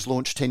 It was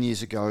launched 10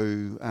 years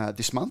ago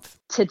this month.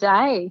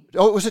 Today.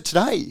 Oh, was it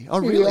today? Oh,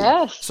 really?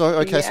 Yes. So,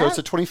 okay, yes. So it's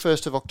the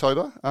 21st of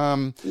October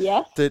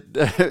yes. that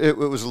it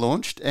was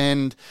launched.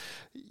 And,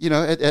 you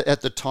know,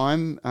 at the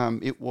time,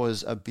 it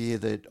was a beer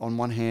that on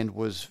one hand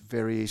was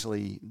very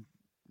easily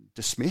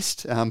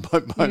dismissed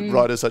by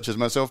writers such as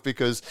myself,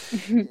 because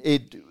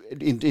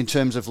in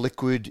terms of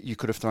liquid, you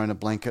could have thrown a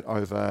blanket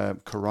over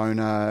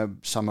Corona,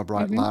 Summer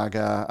Bright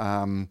Lager,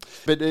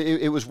 but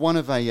it was one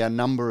of a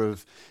number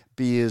of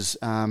beers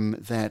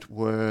that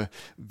were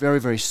very,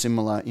 very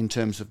similar in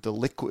terms of the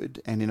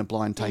liquid, and in a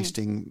blind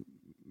tasting,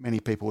 many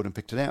people wouldn't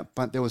have picked it out,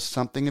 but there was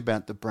something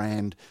about the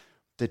brand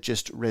that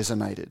just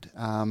resonated,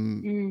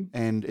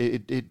 and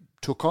it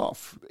took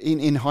off.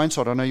 In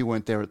hindsight, I know you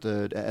weren't there at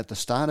the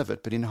start of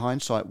it, but in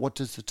hindsight, what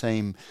does the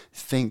team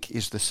think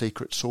is the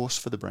secret sauce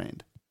for the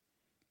brand?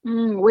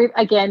 We've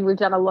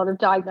done a lot of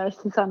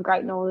diagnosis on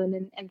Great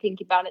Northern and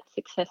think about its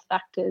success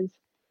factors.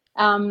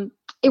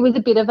 It was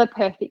a bit of a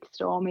perfect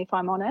storm, if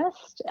I'm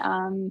honest.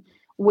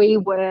 We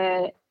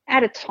were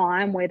at a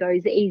time where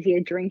those easier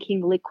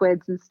drinking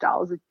liquids and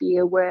styles of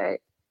beer were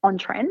on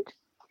trend.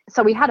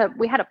 So we had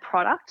a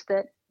product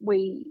that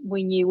we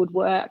knew would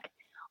work.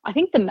 I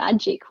think the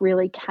magic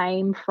really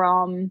came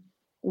from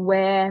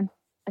where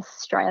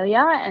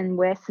Australia and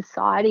where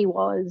society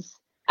was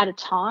at a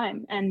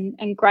time.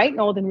 And Great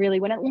Northern, really,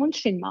 when it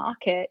launched in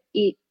market,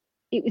 it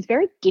was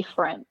very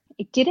different.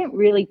 It didn't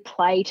really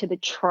play to the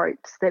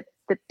tropes that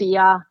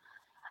beer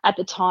at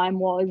the time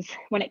was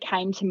when it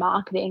came to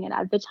marketing and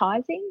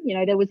advertising. You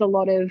know, there was a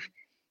lot of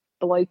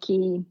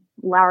blokey,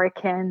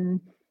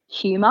 larrikin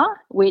humour,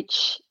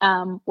 which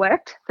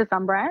worked for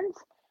some brands.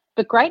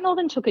 But Great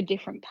Northern took a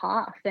different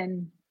path,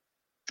 and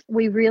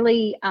we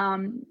really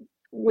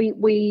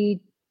we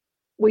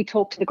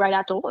talked to the great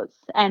outdoors,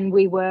 and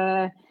we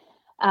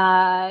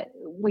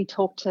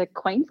talked to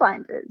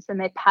Queenslanders and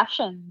their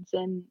passions,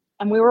 and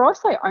we were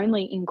also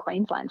only in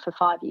Queensland for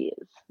 5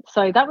 years.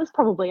 So that was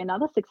probably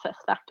another success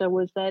factor,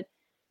 was that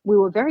we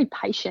were very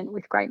patient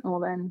with Great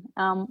Northern.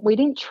 We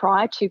didn't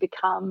try to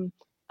become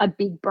a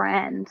big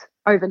brand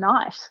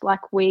overnight.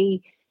 Like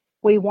we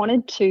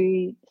wanted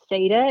to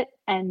seed it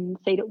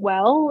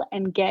well,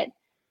 and get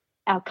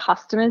our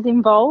customers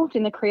involved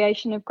in the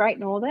creation of Great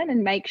Northern,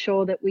 and make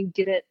sure that we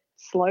did it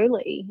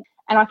slowly.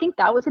 And I think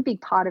that was a big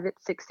part of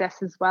its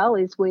success as well,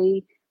 is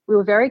we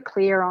were very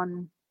clear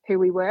on who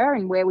we were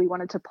and where we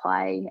wanted to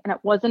play. And it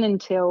wasn't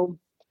until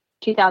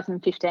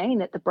 2015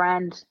 that the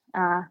brand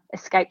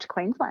escaped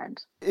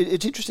Queensland.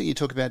 It's interesting you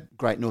talk about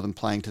Great Northern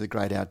playing to the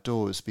great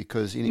outdoors,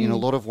 because in a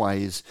lot of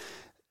ways,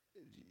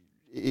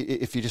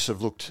 if you just sort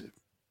of looked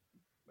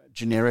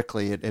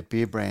generically at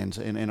beer brands,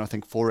 and I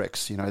think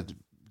Forex, you know,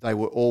 they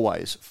were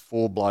always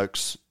four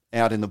blokes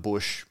out in the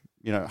bush,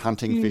 you know,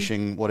 hunting,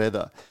 fishing,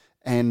 whatever.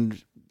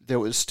 And there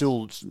was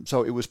still,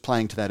 so it was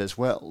playing to that as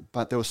well.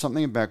 But there was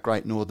something about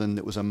Great Northern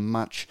that was a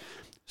much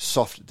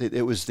soft,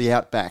 it was the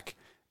outback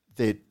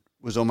that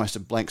was almost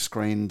a blank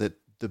screen that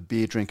the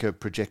beer drinker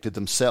projected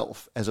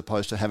themselves, as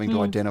opposed to having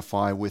to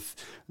identify with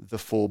the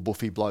four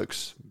buffy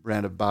blokes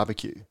round a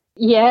barbecue.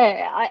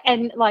 Yeah,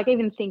 and like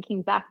even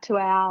thinking back to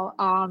our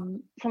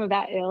some of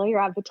our earlier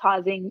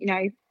advertising, you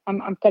know,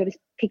 I've got this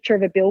picture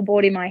of a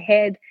billboard in my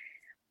head.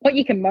 What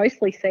you can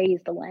mostly see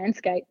is the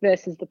landscape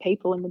versus the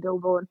people in the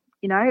billboard.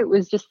 You know, it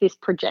was just this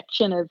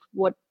projection of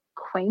what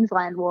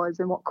Queensland was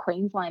and what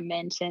Queensland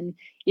meant, and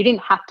you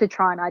didn't have to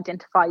try and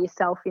identify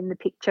yourself in the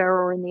picture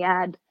or in the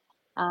ad.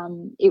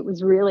 It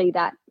was really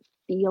that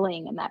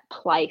feeling and that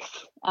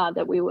place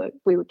that we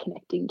were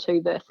connecting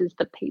to versus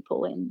the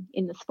people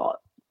in the spot.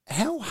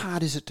 How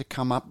hard is it to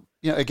come up?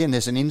 You know, again,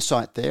 there's an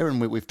insight there,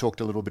 and we've talked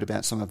a little bit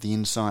about some of the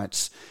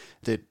insights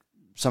that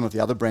some of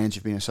the other brands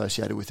you've been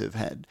associated with have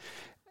had.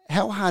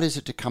 How hard is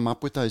it to come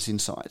up with those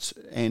insights?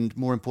 And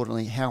more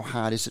importantly, how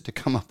hard is it to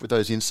come up with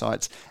those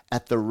insights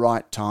at the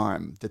right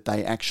time, that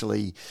they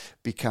actually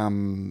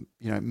become,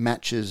 you know,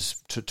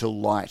 matches to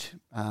light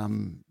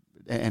and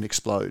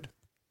explode?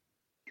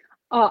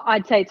 Oh,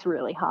 I'd say it's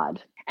really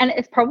hard. And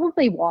it's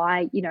probably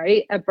why, you know,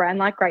 a brand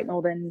like Great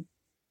Northern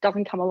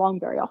doesn't come along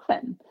very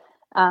often,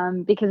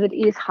 because it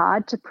is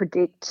hard to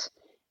predict,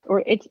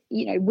 or it's,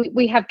 you know,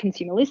 we have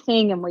consumer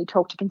listening and we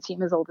talk to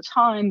consumers all the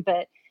time,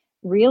 but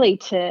really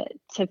to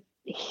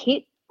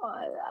hit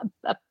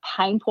a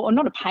pain point, or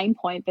not a pain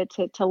point, but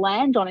to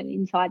land on an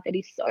insight that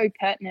is so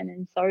pertinent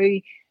and so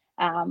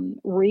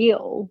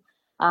real,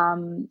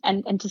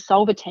 and to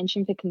solve a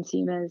tension for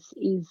consumers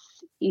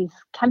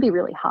can be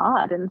really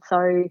hard. And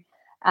so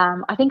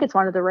I think it's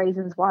one of the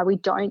reasons why we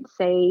don't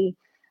see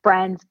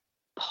brands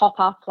pop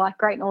up like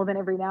Great Northern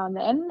every now and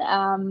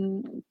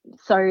then.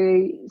 So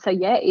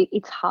yeah,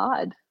 it's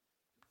hard.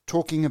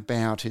 Talking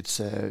about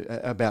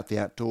about the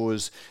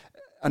outdoors,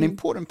 an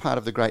important part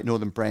of the Great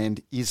Northern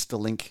brand is the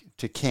link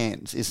to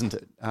cans, isn't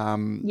it?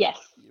 Yes.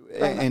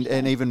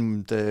 And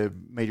even the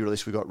media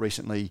release we got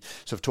recently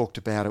sort of talked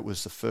about it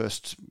was the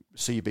first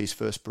CUB's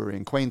first brewery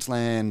in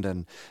Queensland,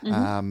 and you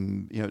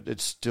know,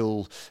 it's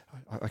still,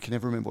 I can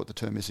never remember what the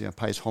term is, you know,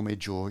 pays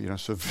homage, or, you know,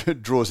 sort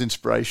of draws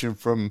inspiration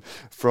from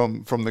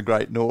the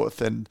Great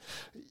North. And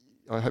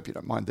I hope you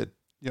don't mind that,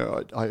 you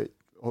know,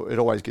 it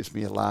always gives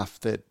me a laugh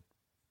that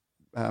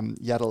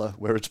Yatala,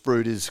 where it's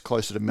brewed, is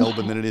closer to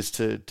Melbourne than it is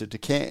to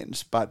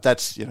Cairns. But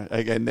that's, you know,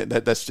 again,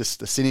 that's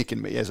just the cynic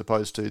in me as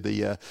opposed to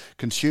the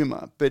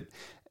consumer. But,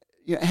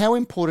 how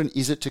important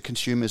is it to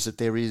consumers that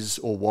there is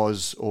or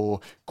was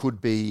or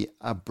could be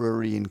a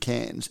brewery in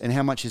Cairns? And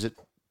how much is it,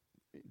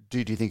 do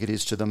you think it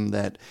is to them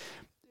that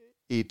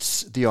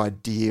it's the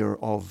idea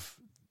of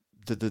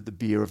the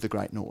beer of the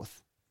Great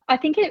North? I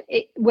think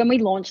when we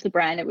launched the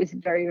brand, it was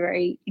very,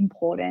 very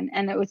important.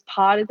 And it was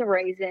part of the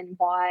reason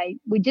why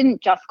we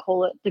didn't just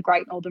call it the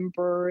Great Northern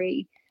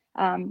Brewery.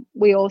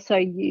 We also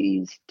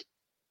used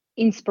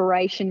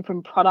inspiration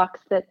from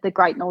products that the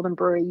Great Northern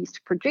Brewery used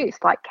to produce,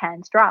 like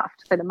Cairns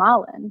Draft for the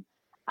Marlin,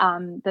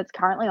 that's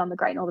currently on the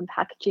Great Northern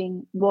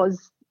packaging,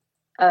 was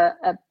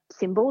a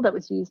symbol that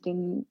was used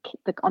on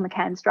the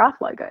Cairns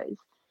Draft logos.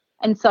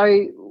 And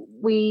so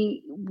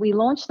we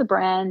launched the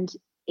brand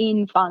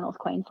in Far North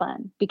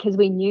Queensland because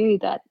we knew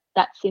that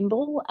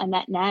symbol and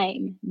that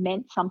name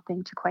meant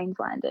something to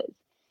Queenslanders.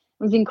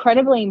 It was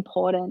incredibly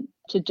important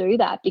to do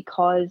that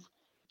because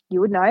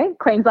you would know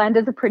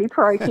Queenslanders are pretty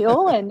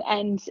parochial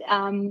and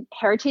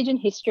heritage and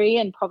history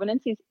and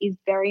provenance is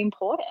very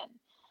important.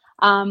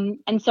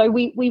 And so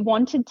we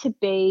wanted to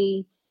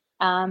be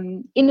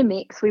in the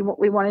mix. We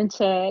wanted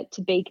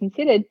to be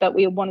considered, but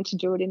we wanted to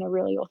do it in a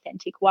really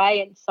authentic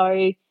way. And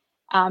so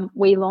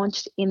we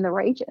launched in the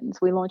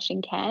regions. We launched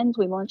in Cairns,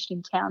 we launched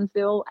in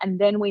Townsville, and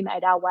then we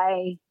made our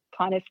way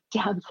kind of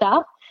down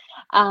south.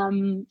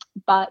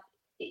 But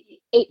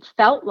it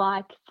felt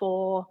like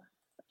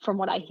from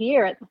what I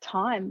hear at the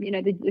time,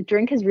 the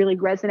drink has really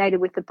resonated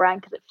with the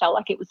brand because it felt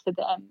like it was for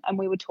them, and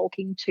we were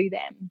talking to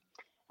them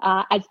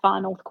as Far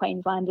North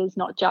Queenslanders,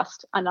 not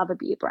just another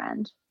beer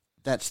brand.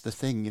 That's the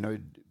thing,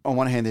 on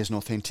one hand, there's an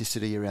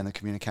authenticity around the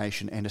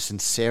communication and a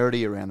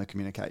sincerity around the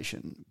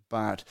communication,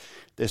 but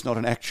there's not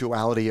an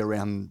actuality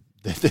around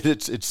that.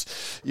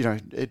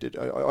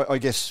 I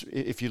guess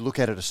if you look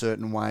at it a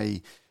certain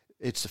way,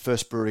 it's the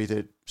first brewery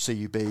that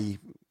CUB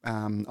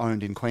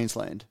owned in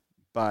Queensland,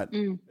 but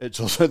it's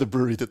also the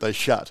brewery that they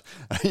shut.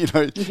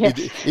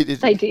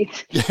 Yes, they did.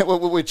 Yeah,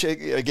 well, which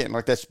again,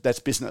 like that's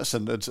business,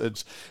 and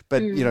it's.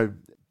 But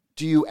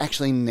do you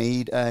actually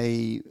need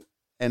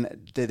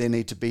and there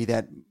need to be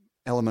that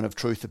element of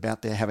truth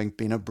about there having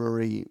been a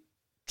brewery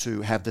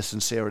to have the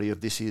sincerity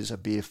of this is a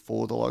beer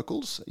for the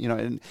locals,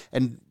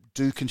 and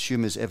do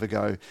consumers ever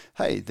go,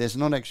 hey, there's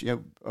not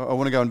actually, I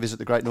want to go and visit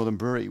the Great Northern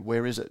Brewery.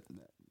 Where is it?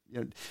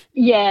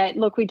 Yeah,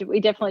 look, we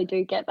definitely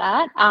do get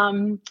that.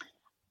 I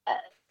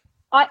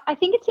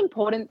think it's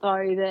important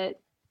though that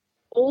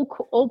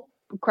all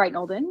Great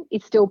Northern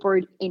is still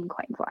brewed in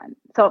Queensland.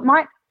 So it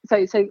might,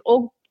 so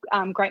all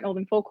Great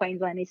Northern for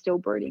Queensland is still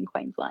brewed in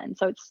Queensland.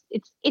 So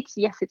it's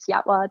yes, it's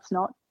Yatala, it's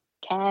not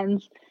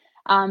Cairns,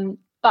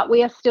 but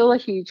we are still a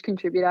huge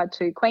contributor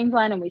to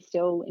Queensland, and we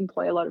still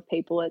employ a lot of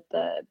people at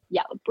the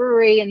Yatala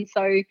Brewery. And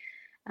so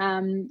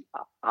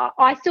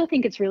I still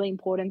think it's really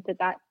important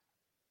that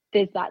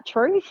there's that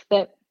truth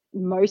that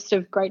most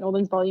of Great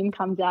Northern's volume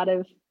comes out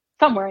of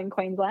somewhere in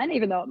Queensland,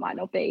 even though it might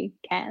not be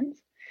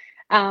Cairns.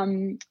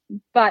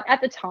 But at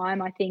the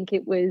time, I think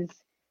it was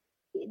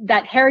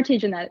that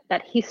heritage and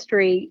that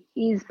history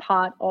is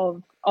part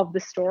of the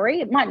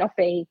story. It might not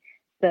be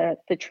the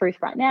truth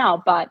right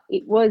now, but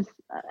it was,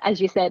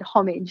 as you said,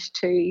 homage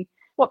to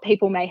what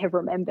people may have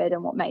remembered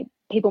and what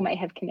people may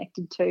have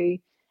connected to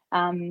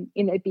in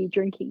their beer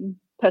drinking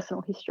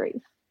personal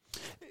histories.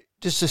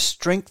 Does the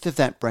strength of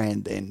that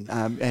brand then,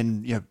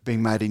 and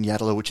being made in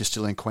Yatala, which is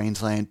still in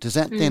Queensland, does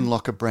that then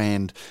lock a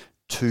brand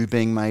to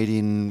being made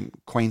in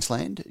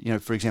Queensland?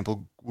 For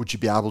example, would you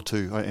be able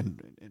to,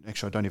 and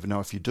actually I don't even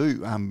know if you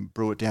do,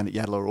 brew it down at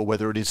Yatala, or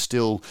whether it is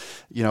still,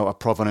 a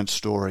provenance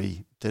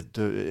story that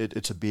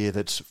it's a beer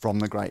that's from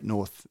the Great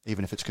North,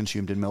 even if it's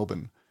consumed in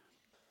Melbourne?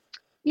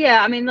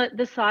 Yeah, I mean,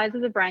 the size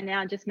of the brand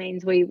now just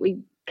means we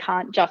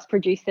can't just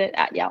produce it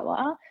at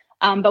Yatala,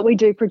 but we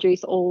do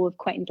produce all of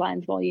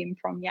Queensland's volume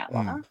from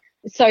Yatala.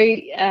 So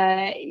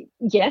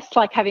yes,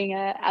 like having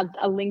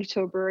a link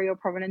to a brewery or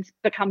provenance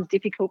becomes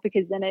difficult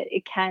because then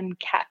it can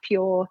cap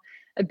your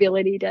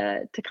ability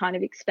to kind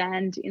of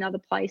expand in other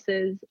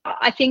places.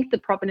 I think the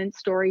provenance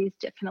story is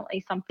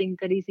definitely something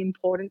that is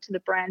important to the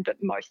brand, but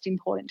most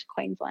important to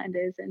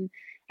Queenslanders, and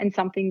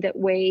something that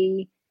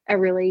we are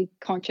really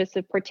conscious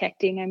of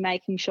protecting and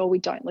making sure we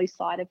don't lose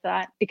sight of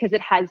that, because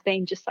it has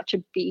been just such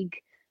a big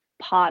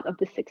part of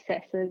the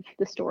success of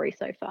the story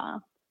so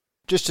far.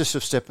 Just to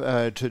sort of step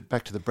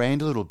back to the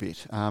brand a little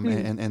bit,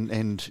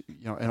 and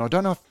I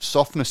don't know if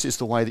softness is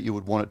the way that you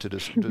would want it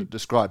to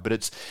describe, but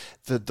it's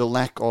the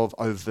lack of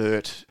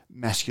overt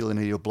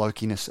masculinity or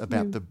blokiness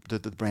about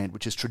the brand,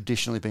 which has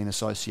traditionally been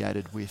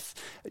associated with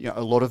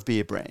a lot of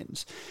beer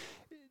brands.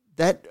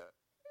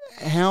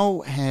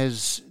 How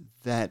has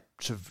that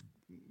sort of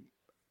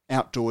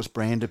outdoors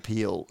brand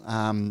appeal,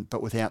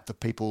 but without the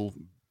people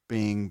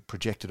being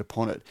projected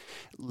upon it,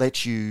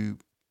 let you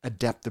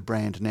adapt the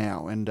brand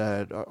now? And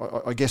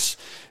I guess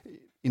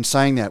in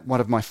saying that, one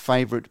of my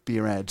favourite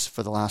beer ads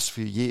for the last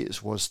few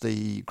years was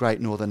the Great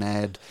Northern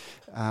ad,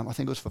 I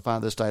think it was for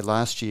Father's Day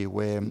last year,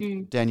 where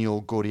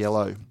Daniel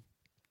Gordiello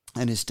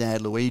and his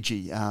dad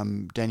Luigi,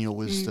 Daniel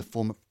was the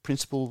former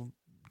principal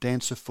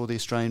dancer for the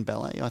Australian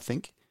Ballet, I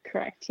think.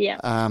 correct. Yeah.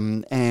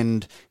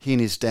 And he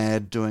and his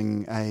dad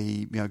doing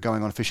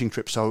going on a fishing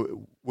trip.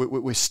 So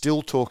we're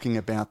still talking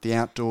about the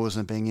outdoors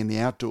and being in the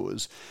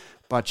outdoors,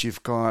 but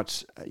you've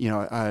got,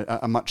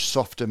 a much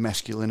softer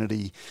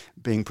masculinity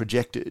being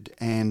projected,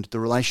 and the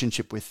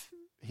relationship with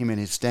him and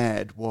his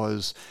dad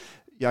was,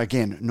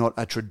 again, not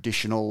a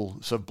traditional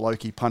sort of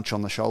blokey punch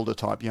on the shoulder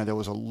type. There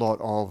was a lot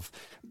of,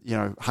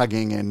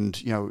 hugging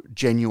and,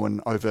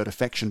 genuine overt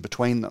affection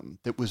between them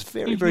that was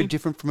very, very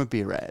different from a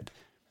beer ad.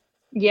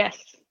 Yes.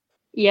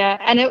 Yeah.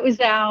 And it was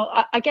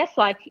I guess,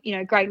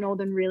 Great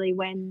Northern really,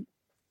 when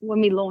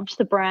we launched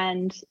the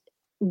brand,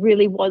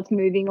 really was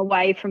moving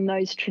away from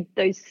those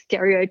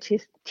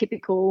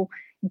stereotypical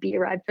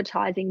beer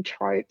advertising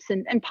tropes.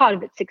 And part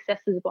of its success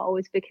as well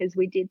was because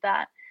we did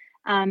that.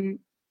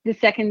 The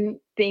second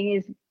thing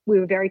is we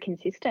were very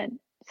consistent.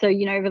 So,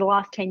 over the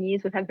last 10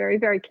 years, we've had very,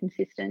 very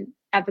consistent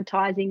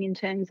advertising in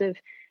terms of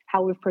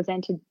how we've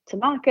presented to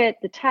market,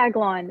 the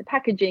tagline, the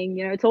packaging,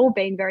 it's all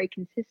been very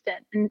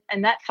consistent.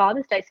 And that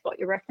Father's Day spot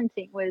you're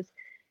referencing was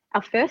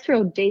our first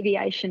real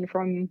deviation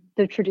from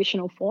the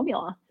traditional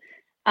formula.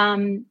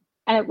 And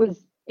it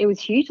was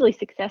hugely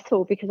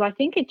successful, because I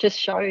think it just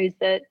shows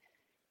that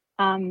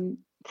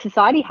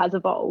society has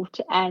evolved,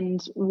 and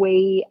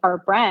we are a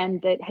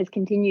brand that has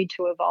continued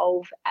to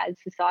evolve as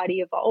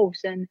society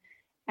evolves. And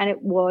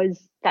it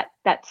was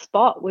that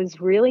spot was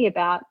really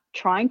about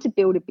trying to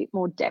build a bit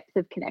more depth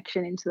of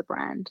connection into the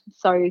brand.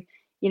 So,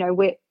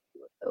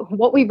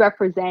 what we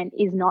represent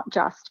is not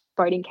just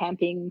boating,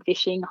 camping,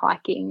 fishing,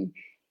 hiking.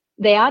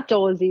 The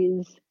outdoors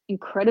is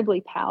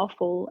incredibly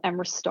powerful and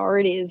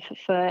restorative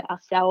for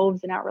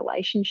ourselves and our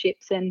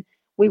relationships. And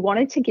we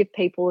wanted to give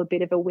people a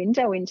bit of a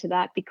window into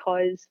that,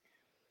 because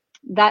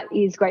that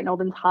is Great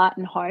Northern's heart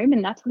and home,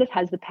 and that's what it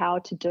has the power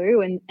to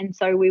do. And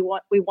so we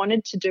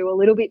wanted to do a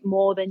little bit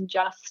more than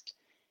just,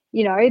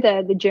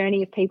 the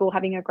journey of people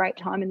having a great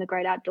time in the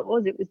great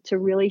outdoors. It was to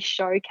really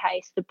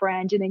showcase the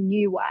brand in a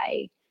new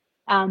way,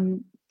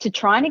 to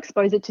try and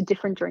expose it to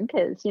different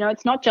drinkers.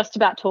 It's not just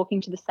about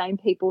talking to the same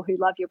people who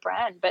love your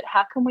brand, but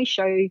how can we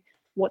show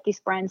what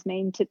this brand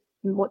means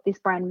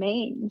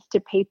to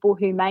people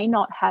who may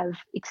not have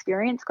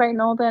experienced Great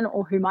Northern,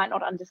 or who might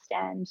not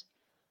understand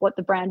what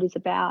the brand is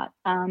about.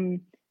 And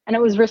it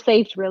was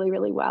received really,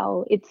 really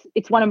well.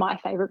 It's one of my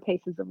favourite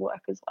pieces of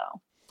work as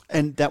well.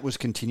 And that was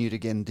continued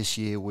again this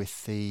year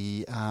with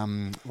the,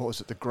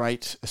 the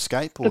Great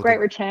Escape? Or the Great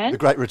Return. The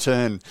Great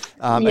Return.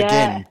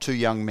 Again, two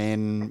young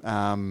men,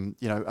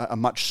 a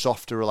much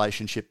softer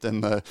relationship than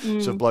the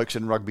sort of blokes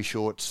in rugby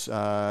shorts,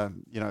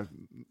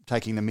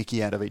 taking the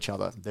mickey out of each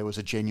other. There was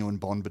a genuine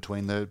bond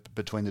between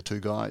the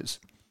two guys.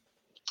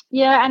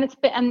 Yeah, and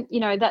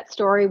that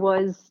story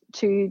was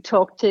to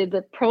talk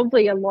to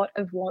probably a lot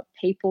of what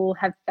people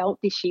have felt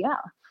this year.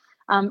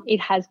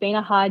 It has been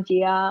a hard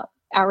year.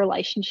 Our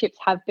relationships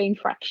have been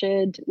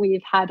fractured.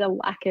 We've had a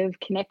lack of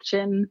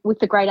connection with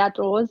the great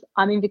outdoors.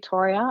 I'm in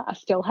Victoria. I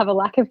still have a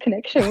lack of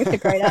connection with the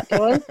great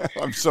outdoors.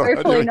 I'm sorry.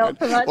 Hopefully not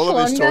for much longer. All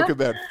of this talk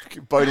about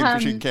boating,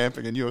 fishing,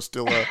 camping, and you're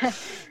still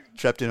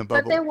trapped in a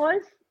bubble.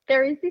 But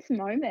there is this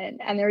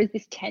moment, and there is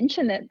this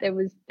tension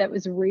that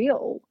was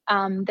real,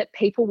 that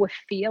people were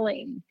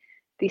feeling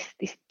this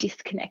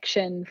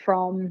disconnection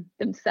from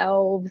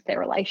themselves, their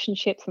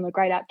relationships, and the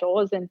great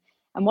outdoors.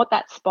 And what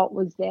that spot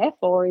was there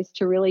for is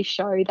to really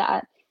show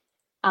that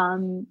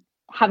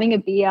having a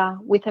beer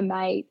with a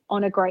mate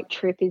on a great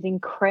trip is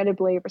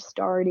incredibly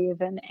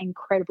restorative and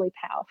incredibly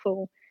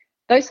powerful.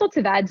 Those sorts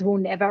of ads will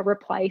never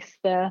replace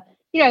the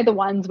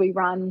ones we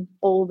run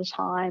all the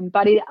time,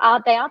 but they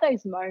are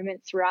those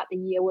moments throughout the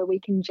year where we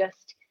can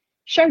just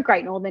show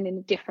Great Northern in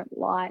a different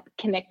light,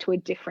 connect to a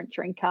different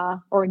drinker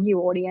or a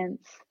new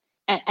audience,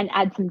 and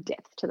add some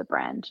depth to the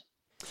brand.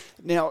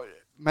 Now,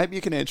 maybe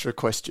you can answer a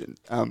question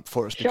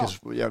for us, because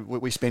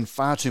we spend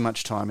far too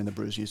much time in the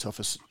Brews News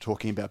office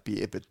talking about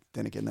beer, but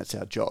then again, that's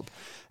our job.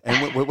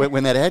 And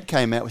when that ad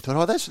came out, we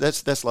thought,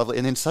 that's lovely.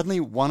 And then suddenly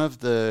one of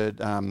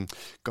the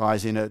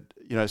guys in it,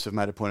 sort of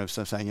made a point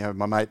of saying,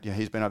 my mate,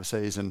 he's been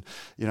overseas, and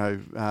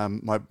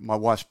my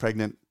wife's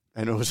pregnant.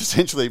 And it was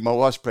essentially, my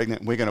wife's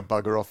pregnant and we're going to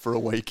bugger off for a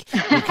week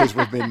because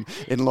we've been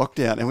in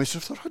lockdown. And we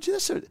sort of thought,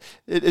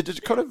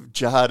 it kind of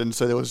jarred. And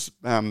so there was,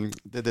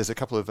 there's a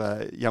couple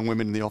of young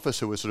women in the office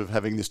who were sort of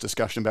having this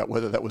discussion about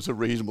whether that was a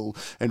reasonable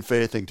and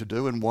fair thing to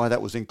do and why that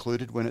was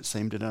included when it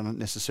seemed an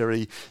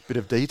unnecessary bit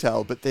of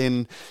detail. But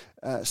then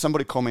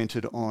somebody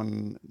commented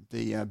on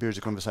the Beer is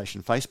a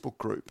Conversation Facebook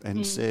group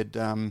and said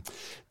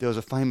there was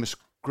a famous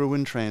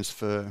Gruen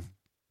transfer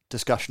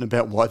discussion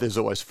about why there's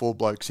always 4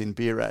 blokes in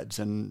beer ads,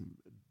 and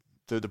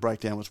the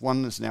breakdown was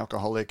 1 is an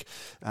alcoholic,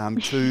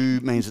 2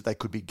 means that they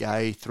could be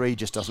gay, 3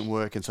 just doesn't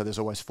work, and so there's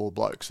always 4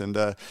 blokes. And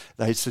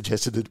they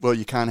suggested that, well,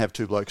 you can't have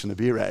 2 blokes in a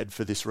beer ad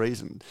for this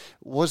reason.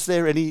 Was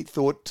there any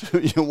thought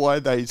to why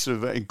they sort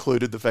of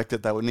included the fact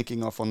that they were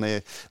nicking off on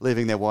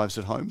leaving their wives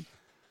at home?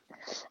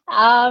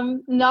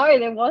 No,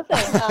 there wasn't.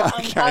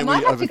 Okay, I might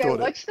we have to go overthought it.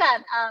 watch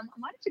that. I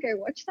might have to go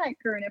watch that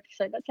Gruen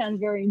episode. That sounds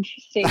very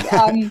interesting.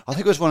 I think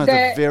it was one of the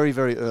the- very,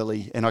 very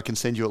early, and I can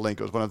send you a link.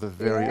 It was one of the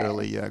very Yeah.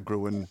 early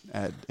Gruen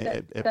That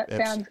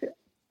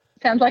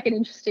sounds like an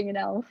interesting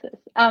analysis.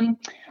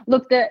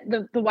 Look,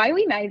 the way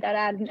we made that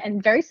ad,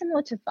 and very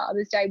similar to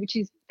Father's Day, which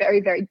is very,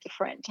 very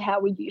different to how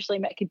we usually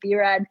make a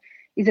beer ad,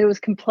 is that it was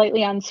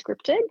completely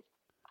unscripted.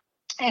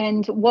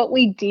 And what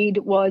we did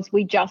was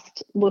we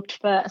just looked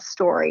for a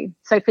story.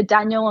 So for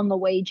Daniel and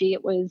Luigi,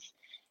 it was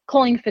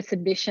calling for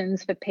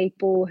submissions for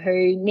people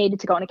who needed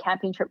to go on a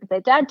camping trip with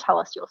their dad. Tell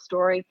us your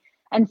story.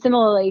 And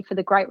similarly for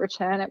the Great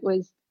Return,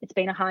 it's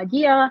been a hard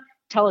year.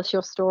 Tell us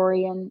your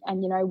story, and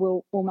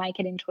we'll make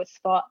it into a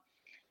spot.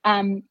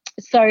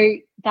 So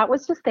that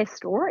was just their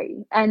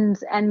story, and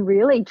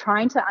really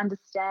trying to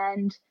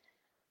understand.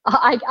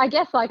 I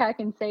guess I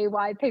can see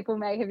why people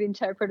may have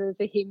interpreted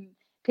it as him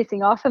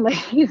pissing off and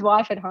leaving his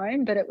wife at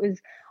home, but it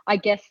was, I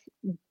guess,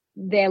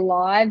 their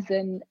lives,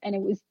 and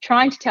it was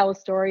trying to tell a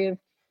story of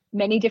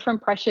many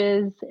different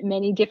pressures,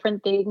 many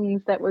different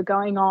things that were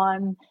going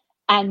on,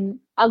 and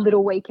a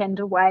little weekend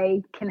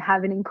away can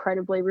have an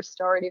incredibly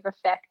restorative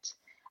effect.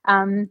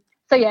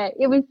 So yeah,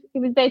 it was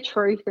their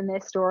truth and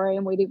their story,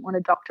 and we didn't want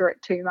to doctor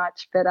it too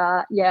much. But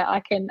yeah, I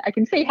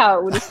can see how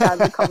it would have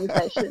started the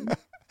conversation.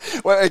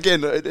 Well,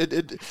 again,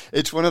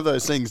 it's one of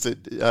those things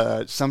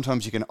that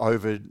sometimes you can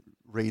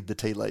overread the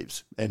tea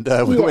leaves, and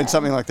when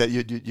something like that,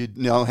 you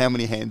know how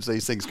many hands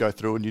these things go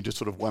through, and you just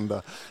sort of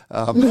wonder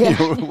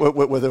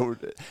whether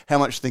how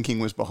much thinking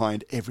was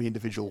behind every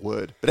individual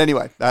word. But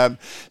anyway, but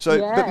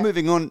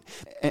moving on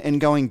and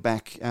going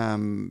back,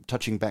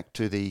 touching back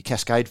to the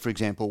Cascade, for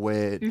example,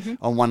 where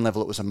on one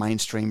level it was a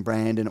mainstream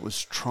brand and it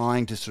was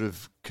trying to sort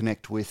of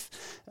connect with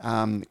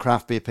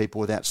craft beer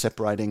people without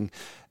separating.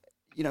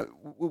 You know,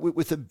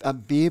 with a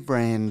beer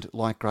brand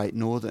like Great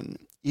Northern,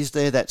 is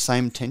there that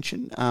same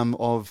tension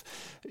of,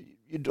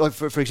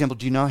 for example,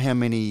 do you know how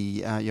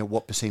many,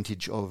 what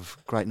percentage of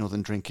Great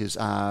Northern drinkers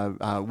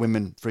are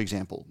women, for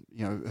example,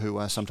 who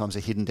are sometimes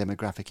a hidden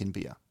demographic in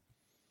beer?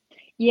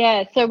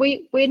 Yeah, so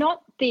we're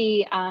not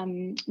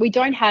we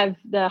don't have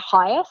the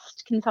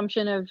highest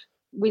consumption of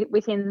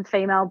within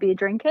female beer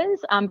drinkers,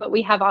 but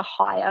we have a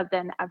higher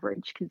than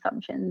average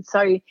consumption.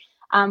 So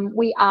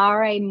we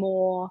are a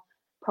more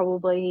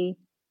probably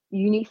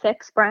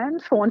unisex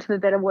brand, for want of a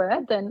better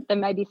word, than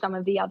maybe some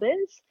of the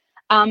others.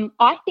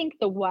 I think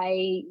the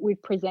way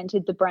we've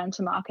presented the brand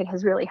to market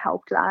has really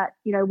helped that.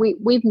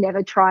 We've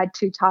never tried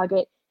to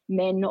target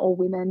men or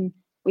women.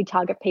 We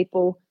target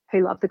people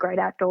who love the great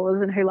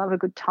outdoors and who love a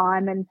good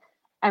time.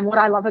 And what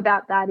I love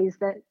about that is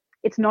that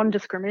it's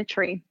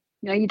non-discriminatory.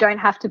 You don't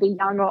have to be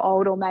young or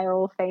old or male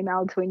or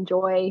female to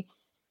enjoy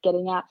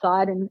getting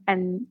outside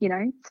and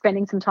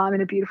spending some time in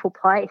a beautiful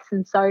place.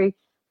 And so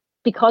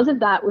because of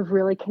that, we've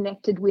really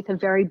connected with a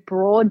very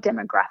broad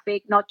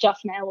demographic, not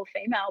just male or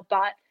female,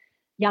 but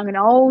young and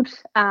old,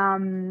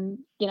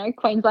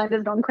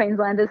 Queenslanders,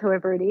 non-Queenslanders,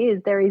 whoever it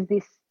is. There is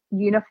this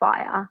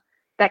unifier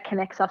that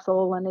connects us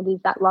all, and it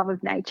is that love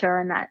of nature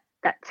and that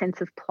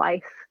sense of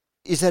place.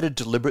 Is that a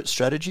deliberate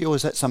strategy, or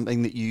is that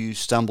something that you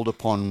stumbled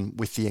upon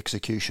with the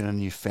execution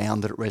and you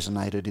found that it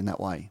resonated in that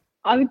way?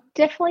 I would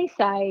definitely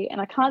say,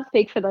 and I can't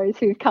speak for those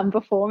who've come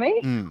before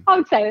me, I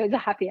would say it was a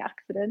happy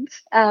accident.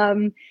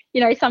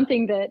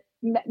 Something that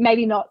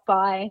maybe not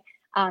by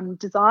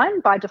design,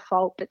 by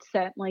default, but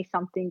certainly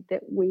something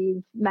that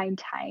we've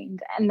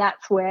maintained. And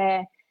that's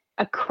where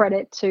a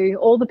credit to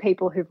all the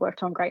people who've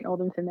worked on Great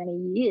Northern for many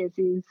years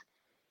is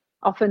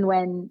often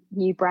when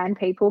new brand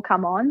people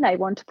come on, they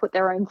want to put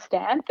their own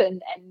stamp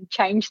and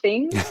change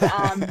things.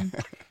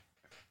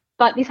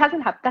 But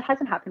that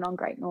hasn't happened on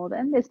Great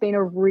Northern. There's been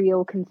a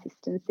real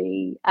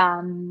consistency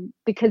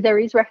because there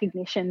is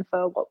recognition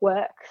for what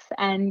works,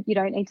 and you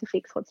don't need to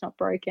fix what's not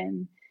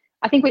broken.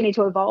 I think we need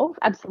to evolve,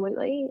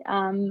 absolutely.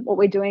 What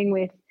we're doing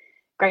with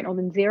Great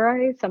Northern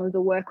Zero, some of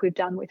the work we've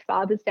done with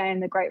Father's Day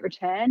and the Great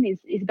Return is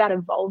about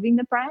evolving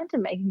the brand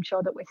and making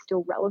sure that we're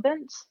still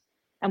relevant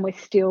and we're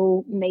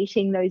still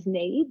meeting those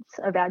needs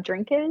of our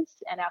drinkers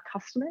and our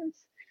customers.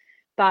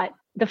 But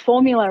the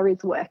formula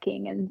is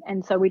working,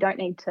 and so we don't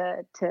need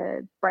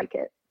to break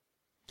it.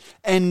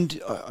 And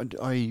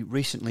I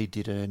recently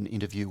did an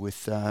interview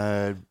with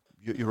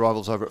your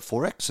rivals over at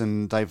Forex,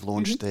 and they've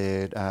launched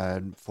their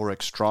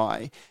Forex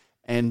Dry,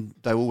 and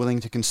they were willing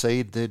to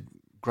concede that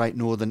Great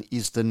Northern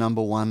is the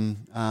number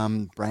one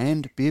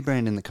beer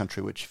brand in the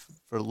country, which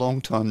for a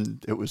long time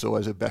it was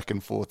always a back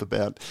and forth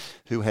about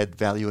who had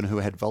value and who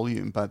had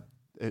volume, but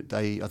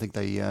I think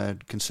they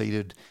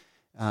conceded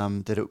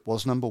that it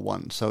was number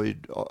one. So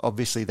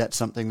obviously that's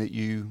something that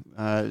you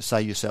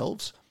say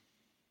yourselves?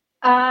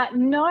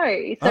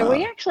 No. So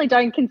we actually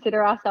don't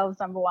consider ourselves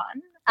number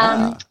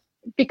one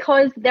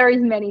because there is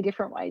many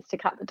different ways to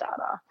cut the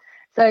data.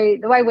 So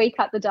the way we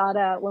cut the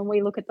data, when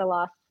we look at the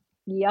last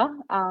year,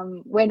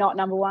 we're not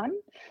number one.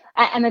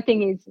 And the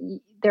thing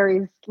is, there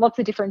is lots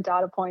of different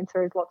data points.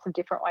 There is lots of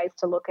different ways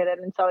to look at it.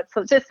 And so it's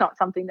just not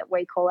something that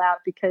we call out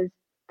because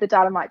the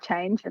data might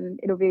change and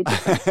it'll be a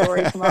different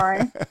story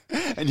tomorrow.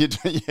 and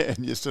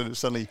you're sort of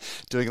suddenly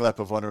doing a lap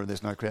of honour and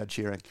there's no crowd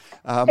cheering.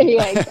 Yeah,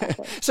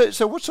 exactly.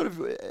 So what sort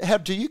of, how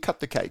do you cut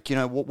the cake? You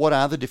know, what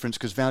are the differences?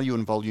 Because value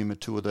and volume are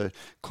two of the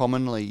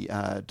commonly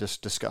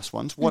discussed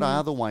ones. What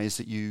are the ways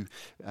that you,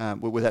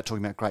 without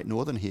talking about Great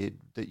Northern here,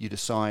 that you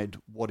decide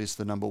what is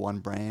the number one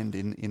brand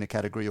in a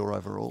category or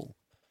overall?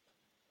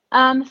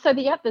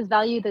 There's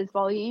value, there's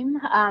volume.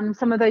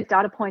 Some of those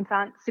data points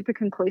aren't super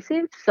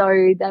conclusive.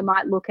 So they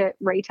might look at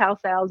retail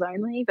sales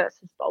only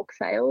versus bulk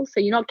sales. So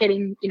you're not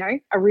getting,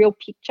 a real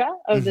picture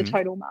of the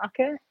total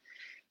market.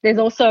 There's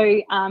also,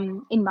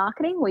 in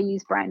marketing, we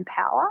use brand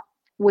power,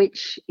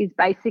 which is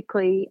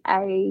basically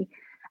a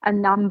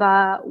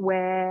number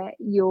where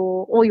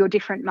all your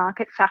different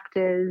market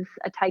factors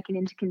are taken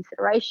into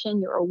consideration,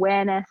 your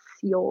awareness,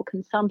 your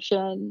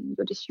consumption,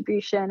 your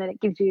distribution, and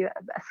it gives you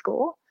a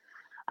score.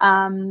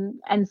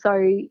 And so,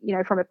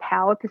 from a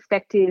power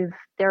perspective,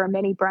 there are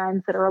many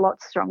brands that are a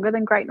lot stronger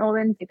than Great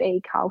Northern.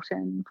 BB,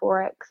 Carlton,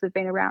 Forex have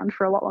been around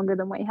for a lot longer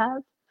than we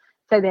have.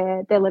 So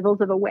their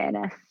levels of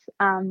awareness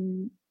are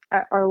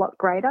a lot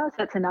greater. So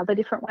that's another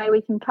different way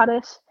we can cut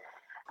it.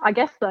 I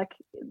guess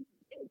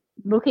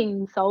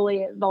looking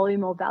solely at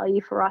volume or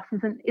value for us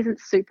isn't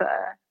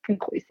super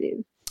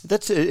conclusive.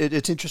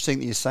 It's interesting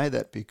that you say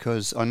that,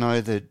 because I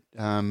know that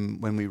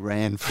when we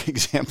ran, for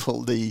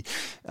example, the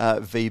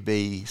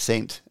VB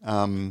Cent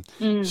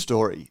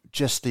story,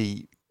 just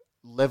the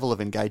level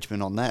of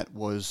engagement on that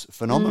was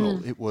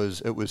phenomenal. It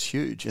was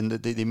huge, and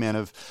the amount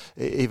of,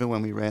 even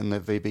when we ran the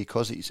VB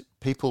Cozies,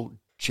 people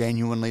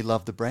genuinely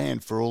love the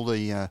brand for all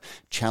the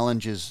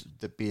challenges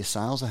that beer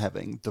sales are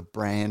having. The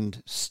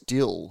brand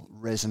still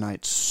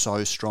resonates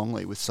so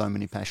strongly with so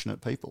many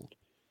passionate people.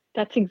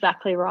 That's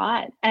exactly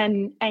right.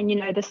 And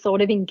the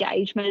sort of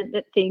engagement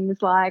that things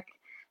like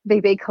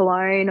VB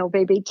Cologne or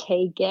VB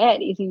Tea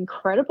get is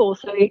incredible.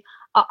 So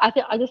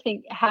I just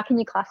think, how can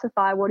you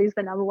classify what is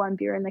the number one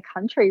beer in the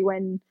country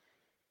when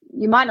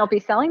you might not be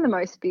selling the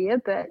most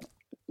beer, but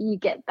you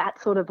get that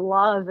sort of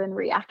love and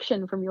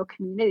reaction from your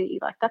community?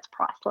 That's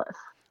priceless.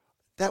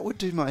 That would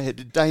do my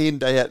head day in,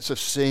 day out, of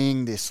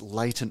seeing this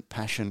latent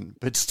passion,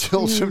 but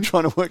still sort of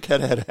trying to work out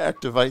how to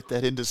activate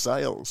that into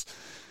sales.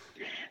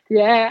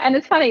 Yeah, and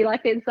it's funny,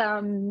 there's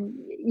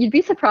you'd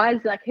be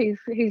surprised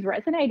who's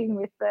resonating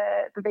with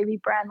the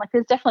VB brand.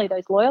 There's definitely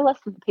those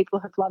loyalists and the people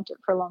who have loved it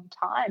for a long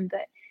time,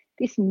 but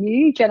this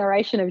new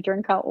generation of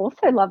drinker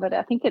also love it.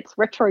 I think it's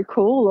retro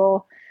cool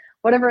or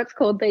whatever it's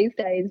called these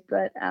days,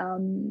 but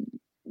don't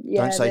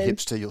say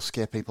hipster, you'll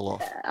scare people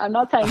off. I'm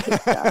not saying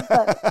hipster,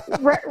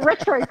 but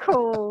retro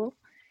cool.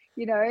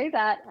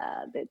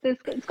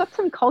 It's got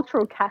some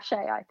cultural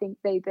cachet, I think,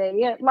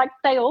 VB, like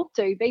they all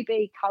do.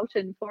 VB,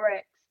 Carlton,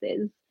 Forex,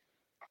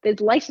 there's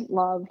latent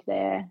love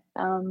there.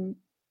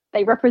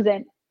 They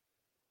represent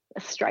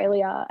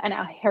Australia and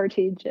our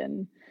heritage,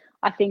 and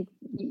I think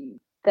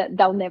that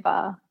they'll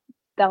never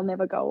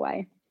go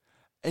away.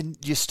 And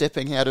you're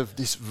stepping out of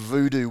this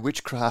voodoo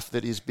witchcraft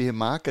that is beer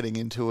marketing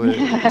into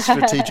a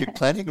strategic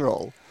planning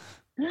role.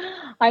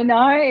 I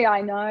know.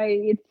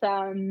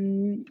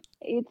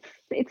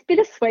 It's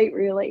bittersweet,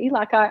 really.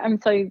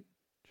 I'm so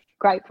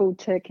grateful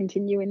to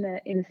continue in the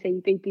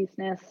CB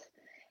business,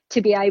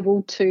 to be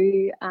able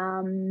to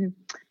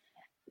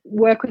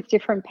work with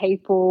different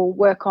people,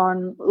 work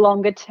on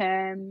longer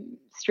term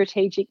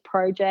strategic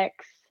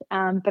projects,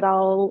 but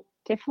I'll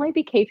definitely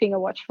be keeping a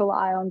watchful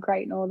eye on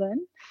Great Northern.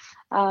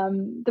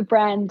 The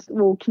brand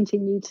will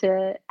continue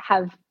to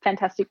have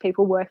fantastic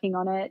people working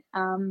on it.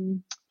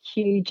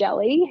 Hugh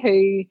Jelly,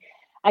 who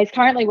is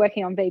currently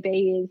working on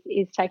VB,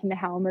 is taking the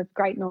helm of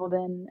Great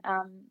Northern.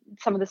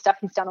 Some of the stuff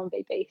he's done on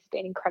VB has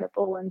been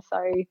incredible, and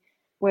so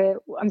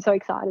I'm so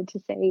excited to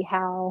see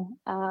how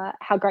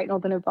Great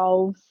Northern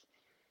evolves.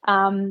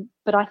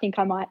 But I think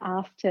I might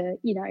ask to,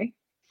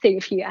 see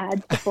a few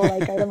ads before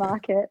they go to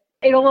market.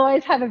 It'll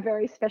always have a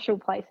very special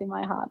place in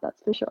my heart,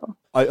 that's for sure.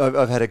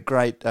 I've had a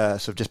great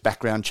sort of just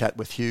background chat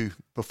with Hugh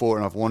before,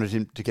 and I've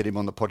wanted to get him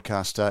on the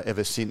podcast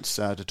ever since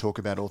to talk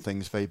about all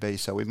things VB.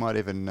 So we might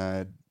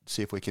even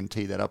see if we can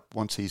tee that up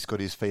once he's got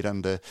his feet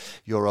under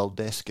your old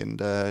desk and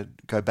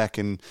go back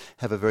and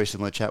have a very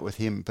similar chat with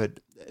him. But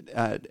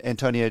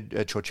Antonia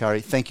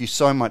Ciorciari, thank you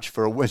so much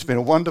it's been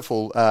a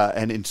wonderful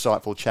and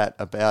insightful chat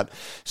about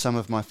some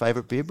of my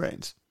favourite beer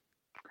brands.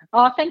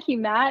 Oh, thank you,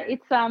 Matt.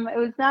 It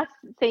was nice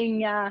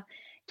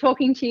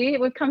talking to you.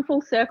 We've come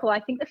full circle.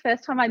 I think the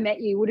first time I met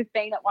you would have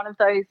been at one of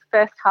those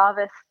First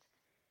Harvest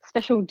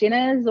special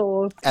dinners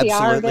or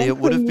PR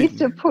events we used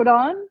to put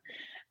on.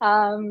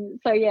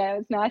 So yeah, it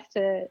was nice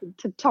to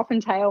top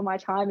and tail my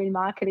time in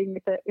marketing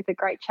with a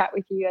great chat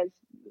with you. As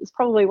it's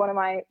probably one of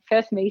my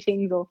first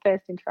meetings or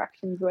first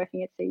interactions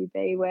working at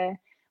CUB where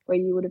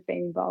you would have been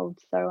involved.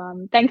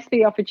 So thanks for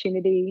the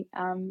opportunity.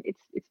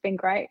 It's been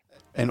great.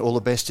 And all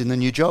the best in the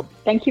new job.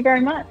 Thank you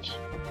very much.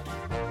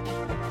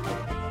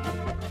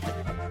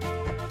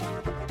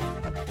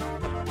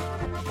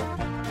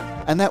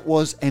 And that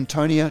was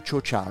Antonia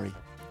Ciorciari.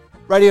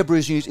 Radio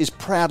Brews News is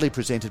proudly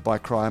presented by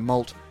Cryer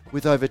Malt.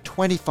 With over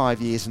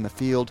 25 years in the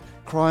field,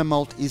 Cryer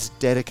Malt is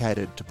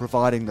dedicated to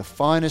providing the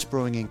finest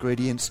brewing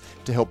ingredients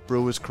to help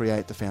brewers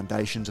create the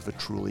foundations of a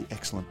truly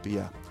excellent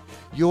beer.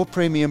 Your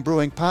premium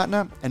brewing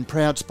partner and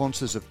proud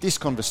sponsors of this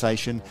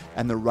conversation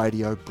and the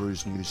Radio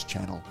Brews News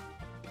channel.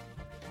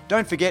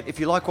 Don't forget, if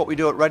you like what we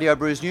do at Radio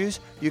Brews News,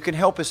 you can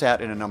help us out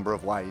in a number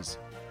of ways.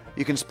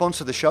 You can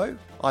sponsor the show,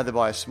 either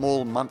by a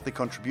small monthly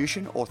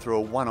contribution or through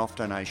a one-off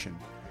donation.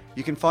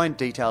 You can find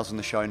details in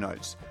the show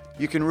notes.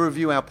 You can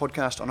review our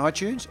podcast on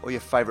iTunes or your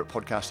favourite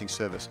podcasting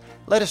service.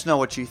 Let us know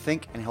what you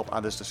think and help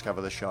others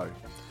discover the show.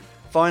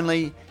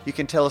 Finally, you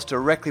can tell us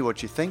directly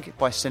what you think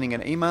by sending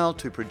an email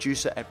to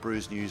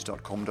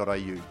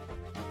producer@brewsnews.com.au.